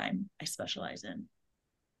really what I specialize in.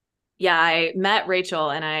 Yeah, I met Rachel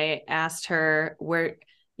and I asked her where,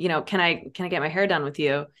 can I get my hair done with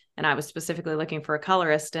you? And I was specifically looking for a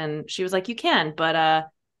colorist, and she was like, you can, but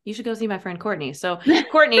you should go see my friend Courtney. So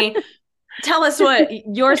Courtney, tell us what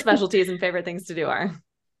your specialties and favorite things to do are.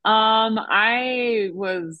 I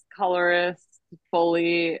was colorist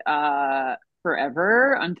fully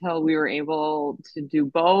forever until we were able to do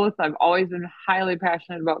both. I've always been highly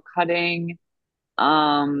passionate about cutting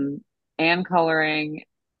and coloring,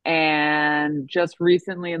 and just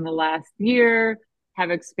recently in the last year have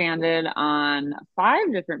expanded on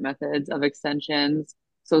 5 different methods of extensions.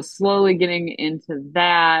 So slowly getting into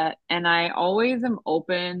that. And I always am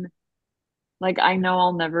open. Like, I know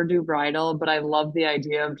I'll never do bridal, but I love the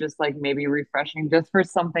idea of just like maybe refreshing just for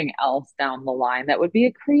something else down the line. That would be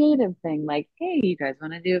a creative thing. Like, hey, you guys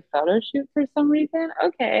want to do a photo shoot for some reason?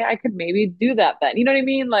 Okay, I could maybe do that then. You know what I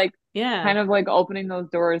mean? Like, kind of like opening those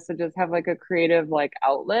doors to just have like a creative like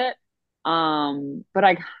outlet. But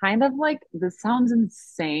I kind of like, this sounds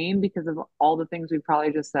insane because of all the things we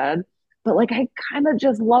probably just said, but like I kind of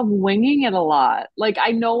just love winging it a lot. Like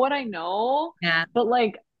I know what I know, but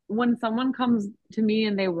like when someone comes to me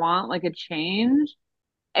and they want like a change,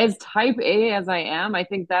 as type A as I am, I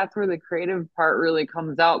think that's where the creative part really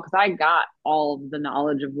comes out, because I got all of the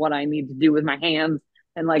knowledge of what I need to do with my hands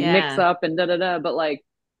and like mix up and da da da. But like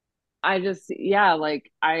I just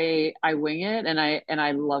like I wing it, and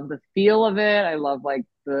I love the feel of it. I love like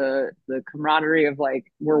the camaraderie of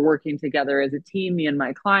like we're working together as a team, me and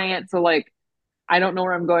my client. So like I don't know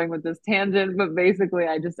where I'm going with this tangent, but basically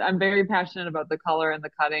I'm very passionate about the color and the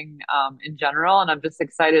cutting in general, and I'm just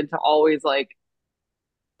excited to always like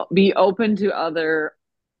be open to other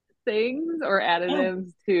things or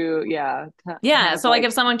additives to So like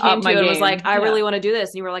if someone came to you and was like, I really want to do this,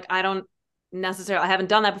 and you were like, I haven't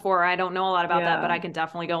done that before, or I don't know a lot about that, but I can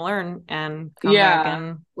definitely go learn and come back.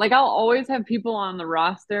 And like I'll always have people on the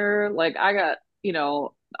roster. Like I got,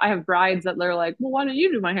 I have brides that they're like, well, why don't you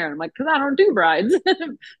do my hair? And I'm like, because I don't do brides.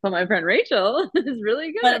 But my friend Rachel is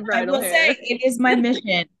really good at bridal hair. Say, it is my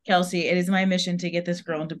mission, Kelsey. It is my mission to get this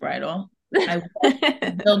girl into bridal. I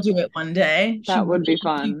will do it one day. That would be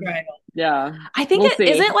fun. Yeah. I think is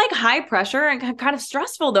it like high pressure and kind of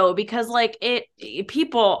stressful though, because like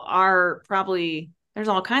people are probably, there's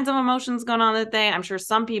all kinds of emotions going on that day. I'm sure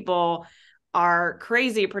some people are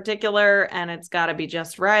crazy particular and it's got to be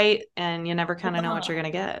just right. And you never kind of know what you're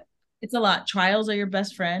going to get. It's a lot. Trials are your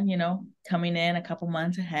best friend, coming in a couple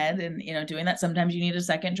months ahead and, doing that. Sometimes you need a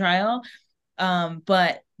second trial.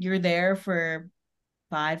 But you're there for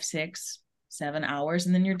 5, 6, 7 hours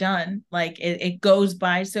and then you're done. Like it goes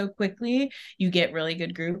by so quickly. You get really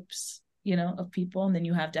good groups, of people, and then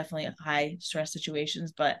you have definitely high stress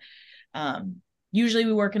situations. But usually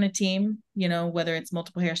we work in a team, whether it's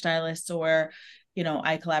multiple hairstylists or,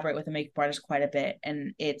 I collaborate with a makeup artist quite a bit,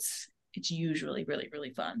 and it's usually really, really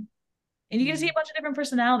fun. And you get to see a bunch of different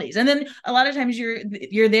personalities. And then a lot of times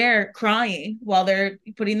you're there crying while they're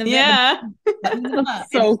putting them in.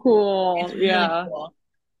 That's so cool. It's really cool.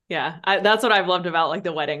 Yeah, that's what I've loved about like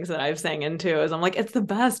the weddings that I've sang into, is I'm like, it's the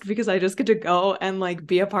best because I just get to go and like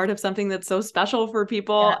be a part of something that's so special for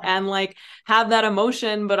people and like have that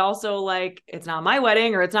emotion, but also like it's not my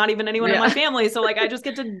wedding or it's not even anyone in my family. So like I just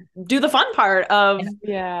get to do the fun part of,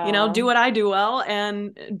 do what I do well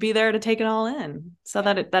and be there to take it all in. So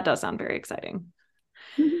that does sound very exciting.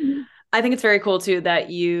 I think it's very cool too that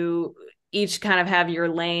you each kind of have your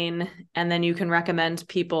lane and then you can recommend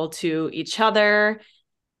people to each other.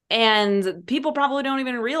 And people probably don't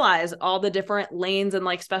even realize all the different lanes and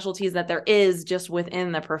like specialties that there is just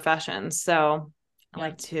within the profession. So I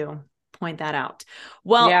like to point that out.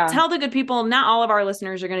 Well, tell the good people, not all of our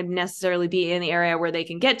listeners are going to necessarily be in the area where they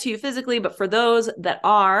can get to physically, but for those that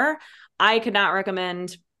are, I could not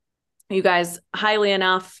recommend you guys highly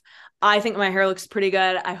enough. I think my hair looks pretty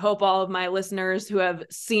good. I hope all of my listeners who have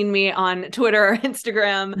seen me on Twitter or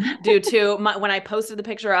Instagram do too. When I posted the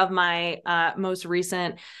picture of my most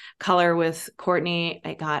recent color with Courtney,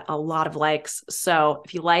 I got a lot of likes. So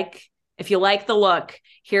if you like the look,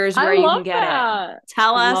 here's where you can get it.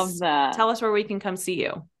 Tell us where we can come see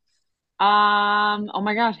you. Oh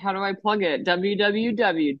my gosh, how do I plug it?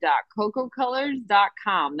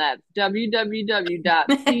 www.cococolors.com. That's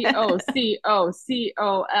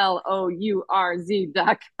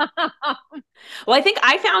www.cococolorz.com. Well, I think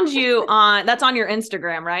I found you that's on your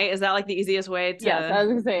Instagram, right? Is that like the easiest way to? Yes, I was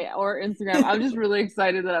gonna say, or Instagram. I was just really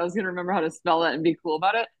excited that I was gonna remember how to spell it and be cool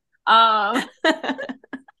about it.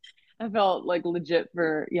 I felt like legit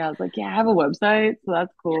I was like, yeah, I have a website, so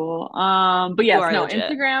that's cool. But yes, no, legit.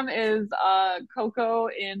 Instagram is Coco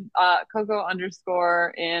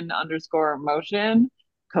 _in_motion.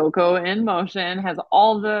 Coco in motion has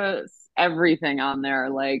all everything on there,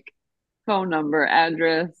 like phone number,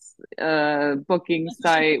 address, booking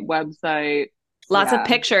site, website. Lots of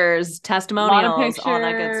pictures, testimonials, all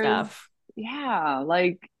that good stuff. Yeah,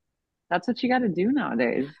 like that's what you got to do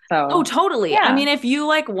nowadays. So, oh, totally. Yeah. I mean, if you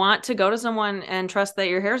like want to go to someone and trust that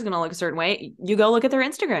your hair is going to look a certain way, you go look at their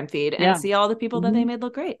Instagram feed and see all the people that they made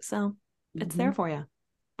look great. So it's there for you.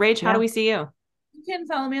 Rach, how do we see you? You can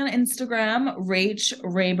follow me on Instagram, Rach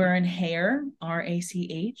Rayburn Hair,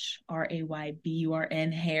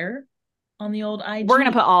 RACHRAYBURN Hair on the old IG. We're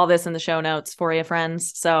going to put all this in the show notes for you,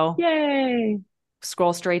 friends. So yay.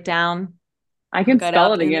 Scroll straight down. I can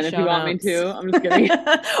spell it again if you want me to. I'm just kidding.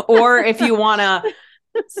 Or if you want to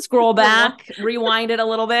scroll back, rewind it a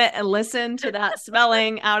little bit and listen to that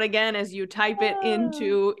spelling out again as you type it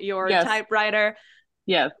into your typewriter.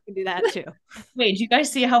 Yes. You can do that too. Wait, do you guys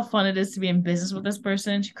see how fun it is to be in business with this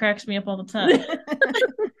person? She cracks me up all the time.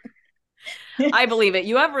 I believe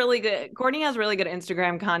it. Courtney has really good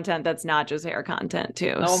Instagram content that's not just hair content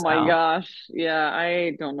too. Oh my gosh. Yeah,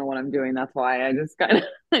 I don't know what I'm doing. That's why I just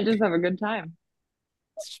have a good time.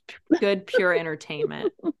 Good, pure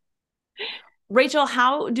entertainment. Rachel,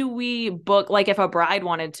 how do we book? Like if a bride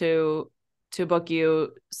wanted to book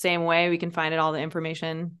you, same way we can find all the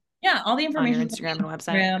information. Yeah, all the information on your Instagram and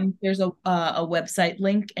website. There's a website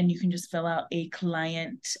link, and you can just fill out a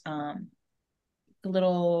client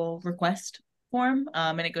little request form,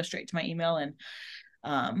 and it goes straight to my email, and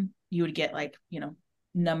you would get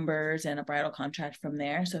numbers and a bridal contract from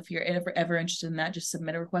there. So if you're ever interested in that, just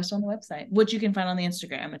submit a request on the website, which you can find on the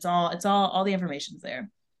Instagram. It's all the information's there.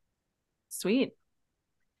 Sweet.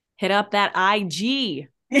 Hit up that IG.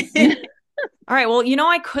 All right. Well,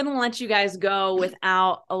 I couldn't let you guys go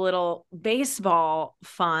without a little baseball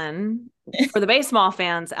fun for the baseball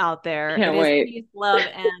fans out there. Can't wait. Peace, love,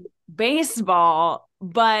 and baseball.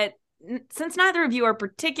 But since neither of you are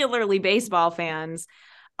particularly baseball fans,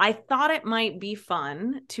 I thought it might be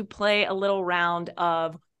fun to play a little round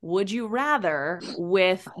of Would You Rather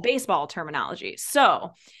with baseball terminology.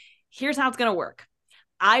 So here's how it's going to work.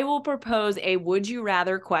 I will propose a Would You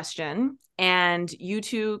Rather question, and you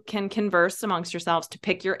two can converse amongst yourselves to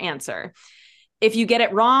pick your answer. If you get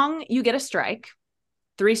it wrong, you get a strike.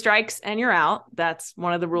 3 strikes and you're out. That's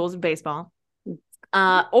one of the rules of baseball.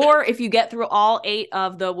 Or if you get through all 8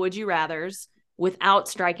 of the Would You Rathers without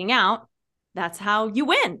striking out, that's how you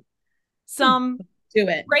win some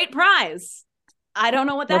great prize. I don't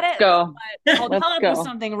know what that is, but I'll come up with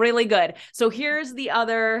something really good. So here's the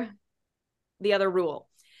other rule.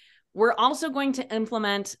 We're also going to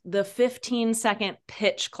implement the 15-second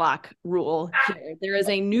pitch clock rule here. There is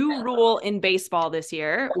a new rule in baseball this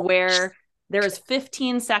year where there is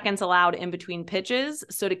 15 seconds allowed in between pitches.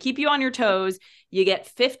 So to keep you on your toes, you get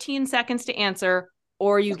 15 seconds to answer,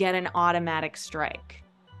 or you get an automatic strike.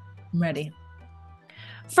 I'm ready.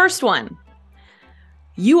 First one.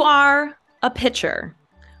 You are a pitcher.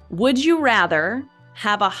 Would you rather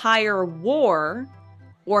have a higher WAR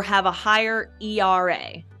or have a higher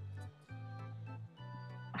ERA?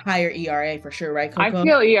 Higher ERA for sure, right, Coco? I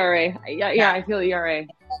feel ERA. Yeah, I feel ERA.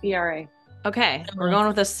 Okay, we're going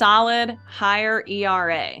with a solid higher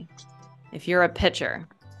ERA if you're a pitcher.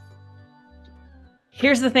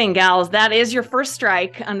 Here's the thing, gals. That is your first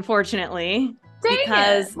strike, unfortunately.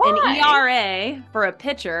 Because an ERA for a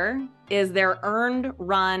pitcher is their earned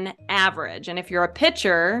run average. And if you're a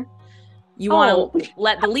pitcher, You want to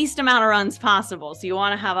let the least amount of runs possible. So you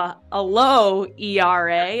want to have a low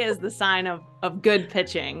ERA is the sign of good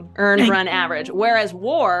pitching, earned run average. Whereas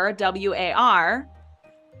WAR, WAR,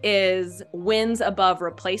 is wins above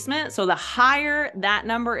replacement. So the higher that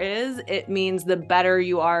number is, it means the better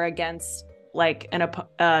you are against like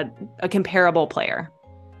a comparable player.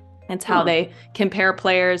 It's how they compare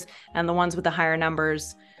players, and the ones with the higher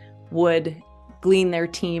numbers would glean their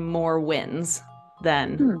team more wins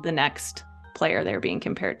than the next player they're being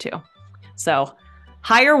compared to. So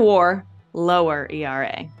higher WAR, lower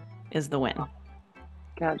ERA is the win.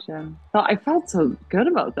 Gotcha. So I felt so good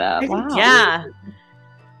about that. Wow. Yeah.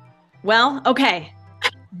 Well, okay.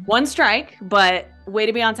 One strike, but way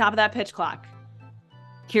to be on top of that pitch clock.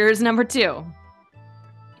 Here's number 2.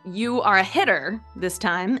 You are a hitter this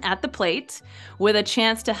time at the plate with a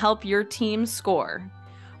chance to help your team score.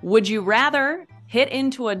 Would you rather hit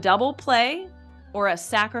into a double play or a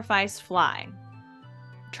sacrifice fly?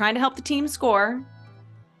 Trying to help the team score.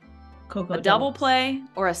 Coco, a double play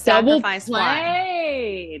or a sacrifice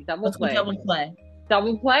fly? Double play. Double play.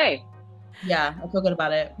 Double play. Yeah, I feel good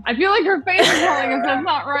about it. I feel like her face is telling us that's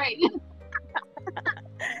not right.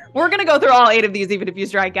 We're going to go through all 8 of these even if you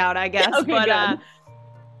strike out, I guess. Okay, but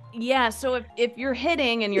yeah, so if you're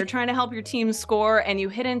hitting and you're trying to help your team score and you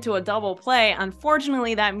hit into a double play,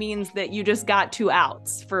 unfortunately that means that you just got 2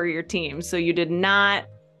 outs for your team. So you did not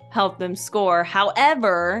help them score.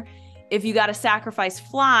 However, if you got a sacrifice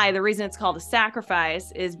fly, the reason it's called a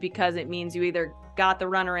sacrifice is because it means you either got the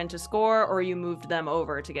runner in to score or you moved them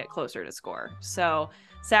over to get closer to score. So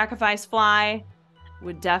sacrifice fly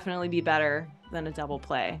would definitely be better than a double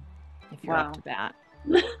play if you're up to bat.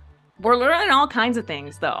 We're learning all kinds of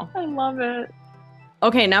things though. I love it.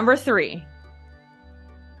 Okay, number 3.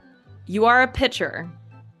 You are a pitcher.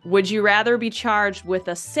 Would you rather be charged with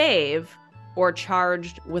a save or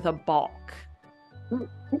charged with a balk?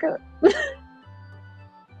 Okay.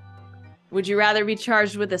 Would you rather be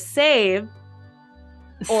charged with a save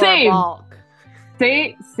or Save. a balk?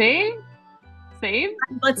 Save?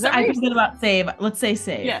 I feel good about save. Let's say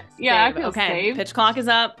save. Yeah, Save. I feel okay. save. Pitch clock is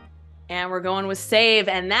up, and we're going with save,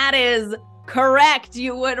 and that is correct.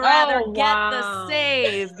 You would rather get the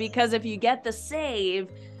save because if you get the save,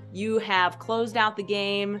 you have closed out the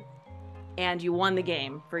game, and you won the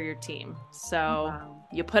game for your team. So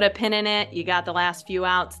you put a pin in it. You got the last few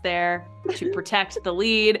outs there to protect the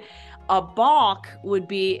lead. A balk would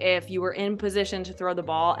be if you were in position to throw the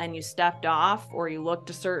ball and you stepped off or you looked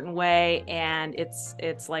a certain way, and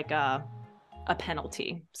it's like a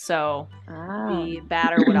penalty. So the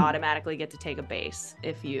batter would automatically get to take a base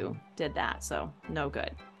if you did that. So no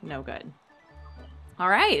good. All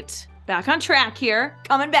right, back on track here.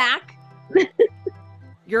 Coming back.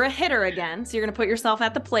 You're a hitter again, so you're going to put yourself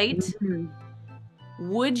at the plate.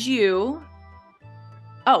 Would you...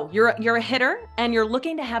 Oh, you're a hitter and you're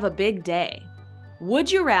looking to have a big day.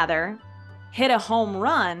 Would you rather hit a home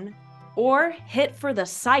run or hit for the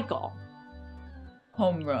cycle?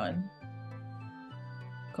 Home run.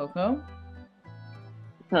 Coco?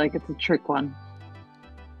 I feel like it's a trick one.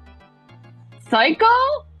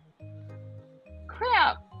 Cycle?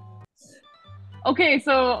 Crap. Okay,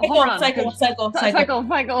 so hold on. Cycle.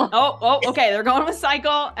 Oh, okay. They're going with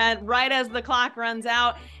cycle, and right as the clock runs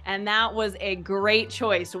out, and that was a great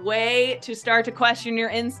choice. Way to start to question your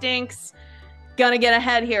instincts. Gonna get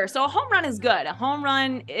ahead here. So a home run is good. A home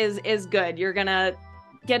run is good. You're gonna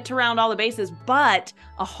get to round all the bases, but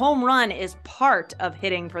a home run is part of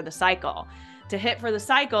hitting for the cycle. To hit for the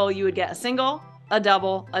cycle, you would get a single, a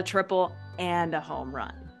double, a triple, and a home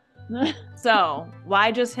run. So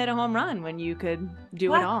why just hit a home run when you could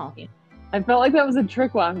do it all? I felt like that was a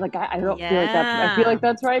trick one. I was like, I don't feel like that's. I feel like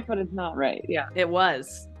that's right, but it's not right. Yeah, it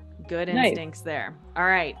was good instincts there. All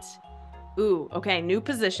right. Ooh, okay. New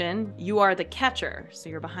position. You are the catcher, so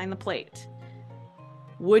you're behind the plate.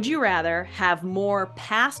 Would you rather have more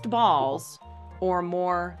passed balls or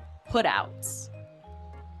more putouts?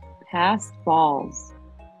 Passed balls.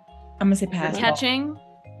 I'm gonna say pass. Catching.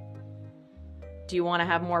 Do you want to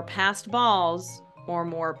have more passed balls or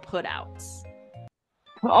more putouts?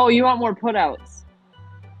 Oh, you want more putouts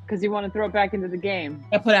because you want to throw it back into the game.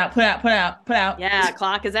 Yeah, put out. Yeah,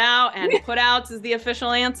 clock is out, and putouts is the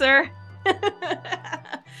official answer.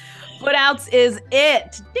 Putouts is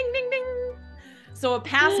it. Ding, ding, ding. So a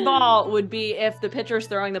pass ball would be if the pitcher's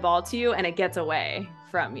throwing the ball to you and it gets away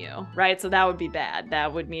from you, right? So that would be bad.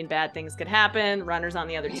 That would mean bad things could happen. Runners on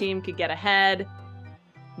the other team could get ahead.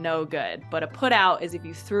 No good. But a put out is if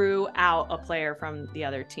you threw out a player from the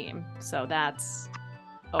other team. So that's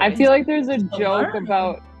I feel like there's a joke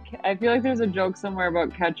about I feel like there's a joke somewhere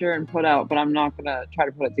about catcher and put out, but I'm not gonna try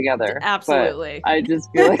to put it together. Absolutely. But I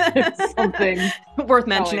just feel like there's something worth probably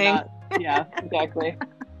mentioning. not. Yeah, exactly.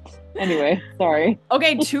 Anyway, sorry.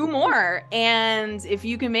 Okay, 2 more. And if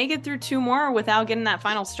you can make it through 2 more without getting that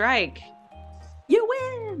final strike, you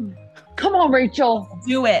win. Come on, Rachel.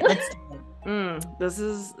 Do it. Let's do it. This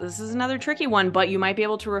is another tricky one, but you might be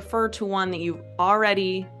able to refer to one that you've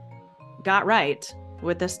already got right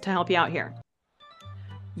with this to help you out here.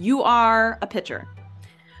 You are a pitcher.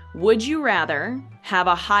 Would you rather have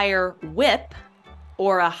a higher whip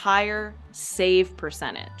or a higher save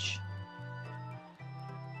percentage?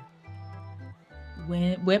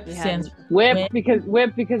 Whip stands for Whip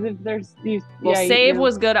because if there's these. Well, yeah, save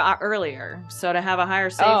was good earlier, so to have a higher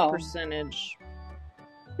save percentage.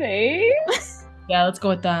 Save? Yeah, let's go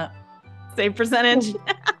with that. Save percentage.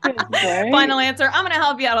 Final answer. I'm going to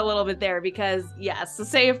help you out a little bit there because yes, the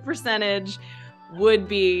save percentage would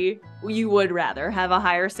be, you would rather have a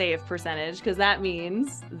higher save percentage because that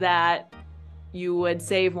means that you would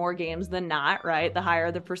save more games than not, right? The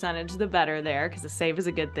higher the percentage, the better there because the save is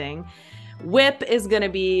a good thing. Whip is going to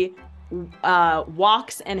be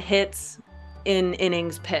walks and hits in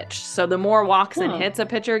innings pitched. So the more walks and hits a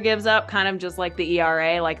pitcher gives up, kind of just like the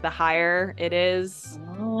ERA, like the higher it is,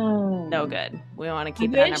 no good. We want to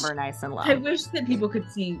keep that number nice and low. I wish that people could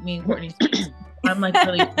see me and Courtney's face. I'm like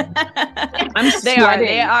really. I'm sweating.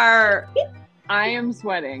 They are. I am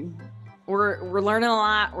sweating. We're learning a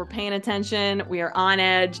lot. We're paying attention. We are on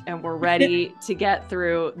edge, and we're ready to get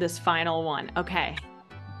through this final one. Okay.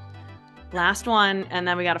 Last one, and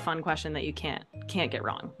then we got a fun question that you can't get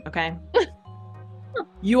wrong. Okay.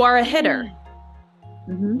 You are a hitter.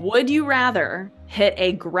 Mm-hmm. Would you rather hit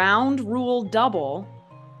a ground rule double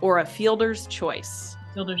or a fielder's choice?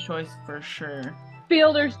 Fielder's choice for sure.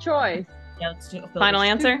 Fielder's choice. Yeah, let's do it. Final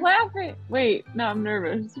answer? She's laughing. Wait, no, I'm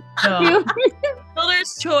nervous. No.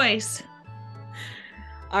 Fielder's choice.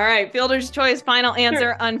 All right, fielder's choice, final answer.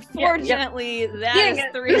 Sure. Unfortunately, that is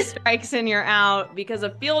 3 strikes and you're out because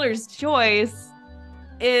a fielder's choice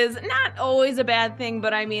is not always a bad thing,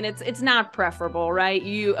 but I mean, it's not preferable, right?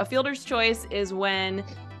 A fielder's choice is when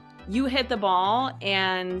you hit the ball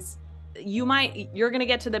and you're going to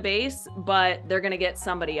get to the base, but they're going to get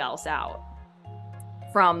somebody else out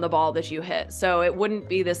from the ball that you hit. So it wouldn't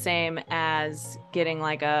be the same as getting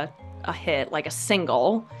like a hit, like a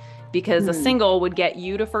single, because a single would get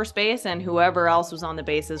you to first base and whoever else was on the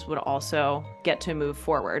bases would also get to move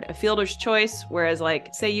forward. A fielder's choice, whereas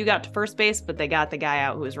like say you got to first base, but they got the guy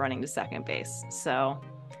out who was running to second base. So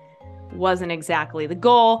wasn't exactly the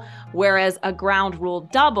goal. Whereas a ground rule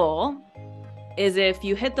double is if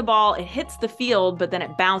you hit the ball, it hits the field, but then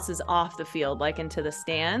it bounces off the field, like into the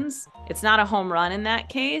stands. It's not a home run in that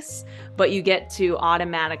case, but you get to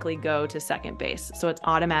automatically go to second base. So it's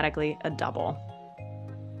automatically a double.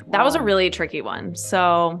 That was a really tricky one.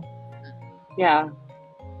 So yeah,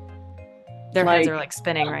 their heads are like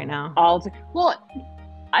spinning right now. Well,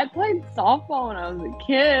 I played softball when I was a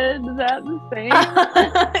kid. Is that the same?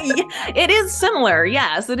 Yeah, it is similar.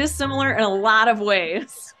 Yes, it is similar in a lot of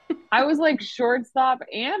ways. I was like shortstop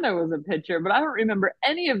and I was a pitcher, but I don't remember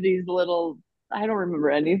any of these I don't remember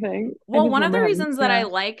anything. Well, one of the reasons that I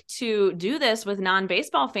like to do this with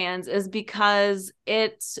non-baseball fans is because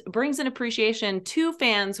it brings an appreciation to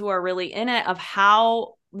fans who are really in it of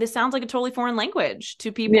how this sounds like a totally foreign language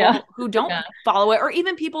to people who don't follow it, or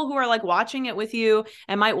even people who are like watching it with you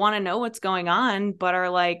and might want to know what's going on, but are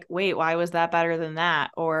like, wait, why was that better than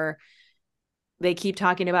that? Or they keep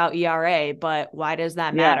talking about ERA, but why does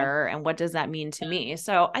that matter? And what does that mean to me?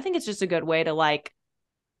 So I think it's just a good way to like,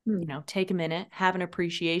 take a minute, have an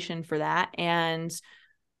appreciation for that. And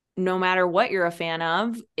no matter what you're a fan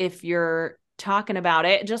of, if you're talking about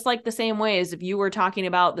it, just like the same way as if you were talking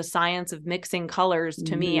about the science of mixing colors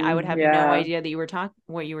to me, I would have no idea that you were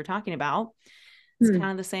what you were talking about. It's kind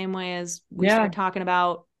of the same way as we start talking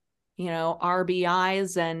about,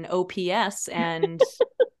 RBIs and OPS and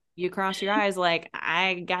you cross your eyes like,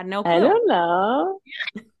 I got no clue. I don't know.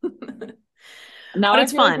 Now but I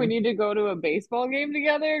it's feel fun. Like we need to go to a baseball game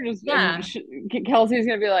together. Kelsey's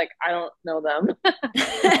gonna be like, I don't know them.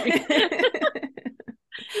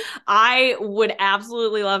 I would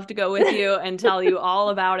absolutely love to go with you and tell you all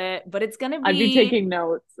about it, but it's gonna be. I'd be taking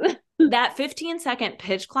notes. That 15-second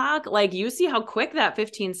pitch clock, like you see how quick that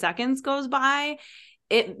 15 seconds goes by.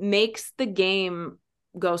 It makes the game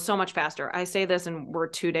go so much faster. I say this and we're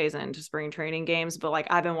 2 days into spring training games, but like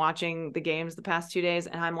I've been watching the games the past 2 days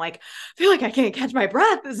and I'm like, I feel like I can't catch my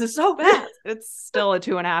breath. This is so fast. It's still a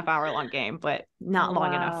 2.5 hour long game, but not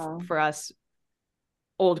long enough for us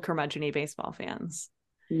old curmudgeon-y baseball fans.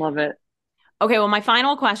 Love it. Okay, well, my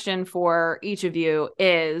final question for each of you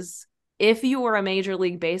is, if you were a Major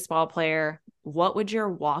League Baseball player, what would your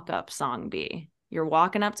walk-up song be? You're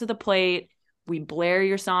walking up to the plate, we blare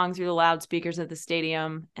your song through the loudspeakers at the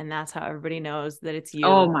stadium, and that's how everybody knows that it's you.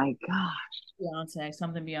 Oh my gosh. Beyonce,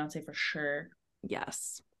 something Beyonce for sure.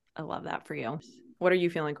 Yes, I love that for you. What are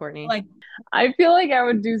you feeling, Courtney? Like, I feel like I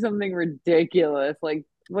would do something ridiculous. Like,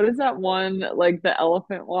 what is that one? Like the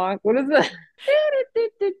elephant walk? What is it?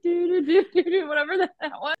 Whatever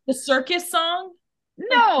that one. the circus song.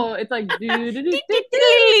 No, it's like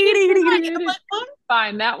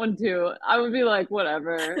fine, that one too. I would be like,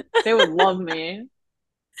 whatever. They would love me.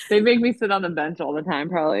 They make me sit on the bench all the time,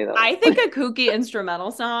 probably though. I think a kooky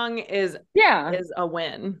instrumental song is Yeah. a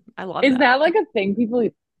win. I love Is that. that like a thing people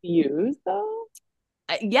use though?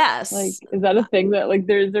 Yes. Like, is that a thing that like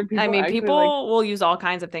there people I mean, actually people like will use all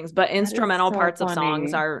kinds of things, but that is instrumental so parts of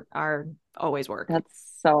songs funny. are always work.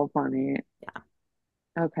 That's so funny. Yeah.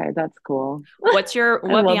 Okay, that's cool. What love that.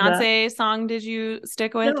 Beyonce song did you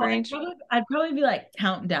stick with, No, Rach? I'd probably be like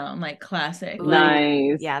Countdown, like classic. Ooh, Like,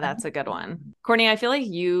 Nice. yeah, that's a good one. Courtney, I feel like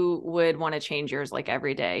you would want to change yours like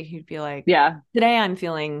every day. You'd be like, Yeah. today I'm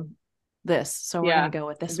feeling this, so we're Yeah. gonna go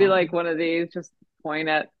with this It'd be one. like one of these, just point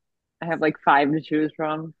at I have like 5 to choose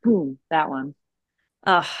from. Boom, that one.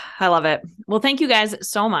 Oh, I love it. Well, thank you guys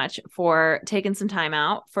so much for taking some time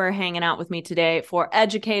out, for hanging out with me today, for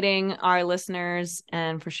educating our listeners,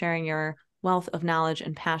 and for sharing your wealth of knowledge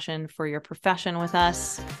and passion for your profession with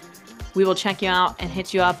us. We will check you out and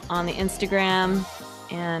hit you up on the Instagram.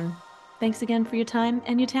 And thanks again for your time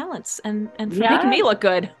and your talents and for making me look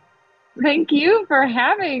good. Thank you for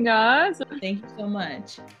having us. thank you so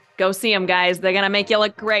much. Go see them, guys. They're going to make you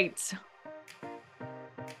look great.